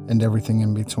 and everything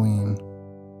in between.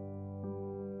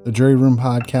 The Jury Room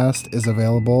podcast is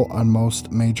available on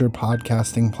most major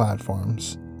podcasting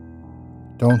platforms.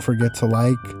 Don't forget to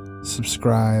like,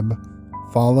 subscribe,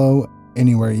 follow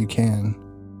anywhere you can.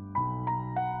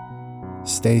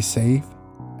 Stay safe,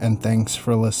 and thanks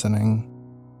for listening.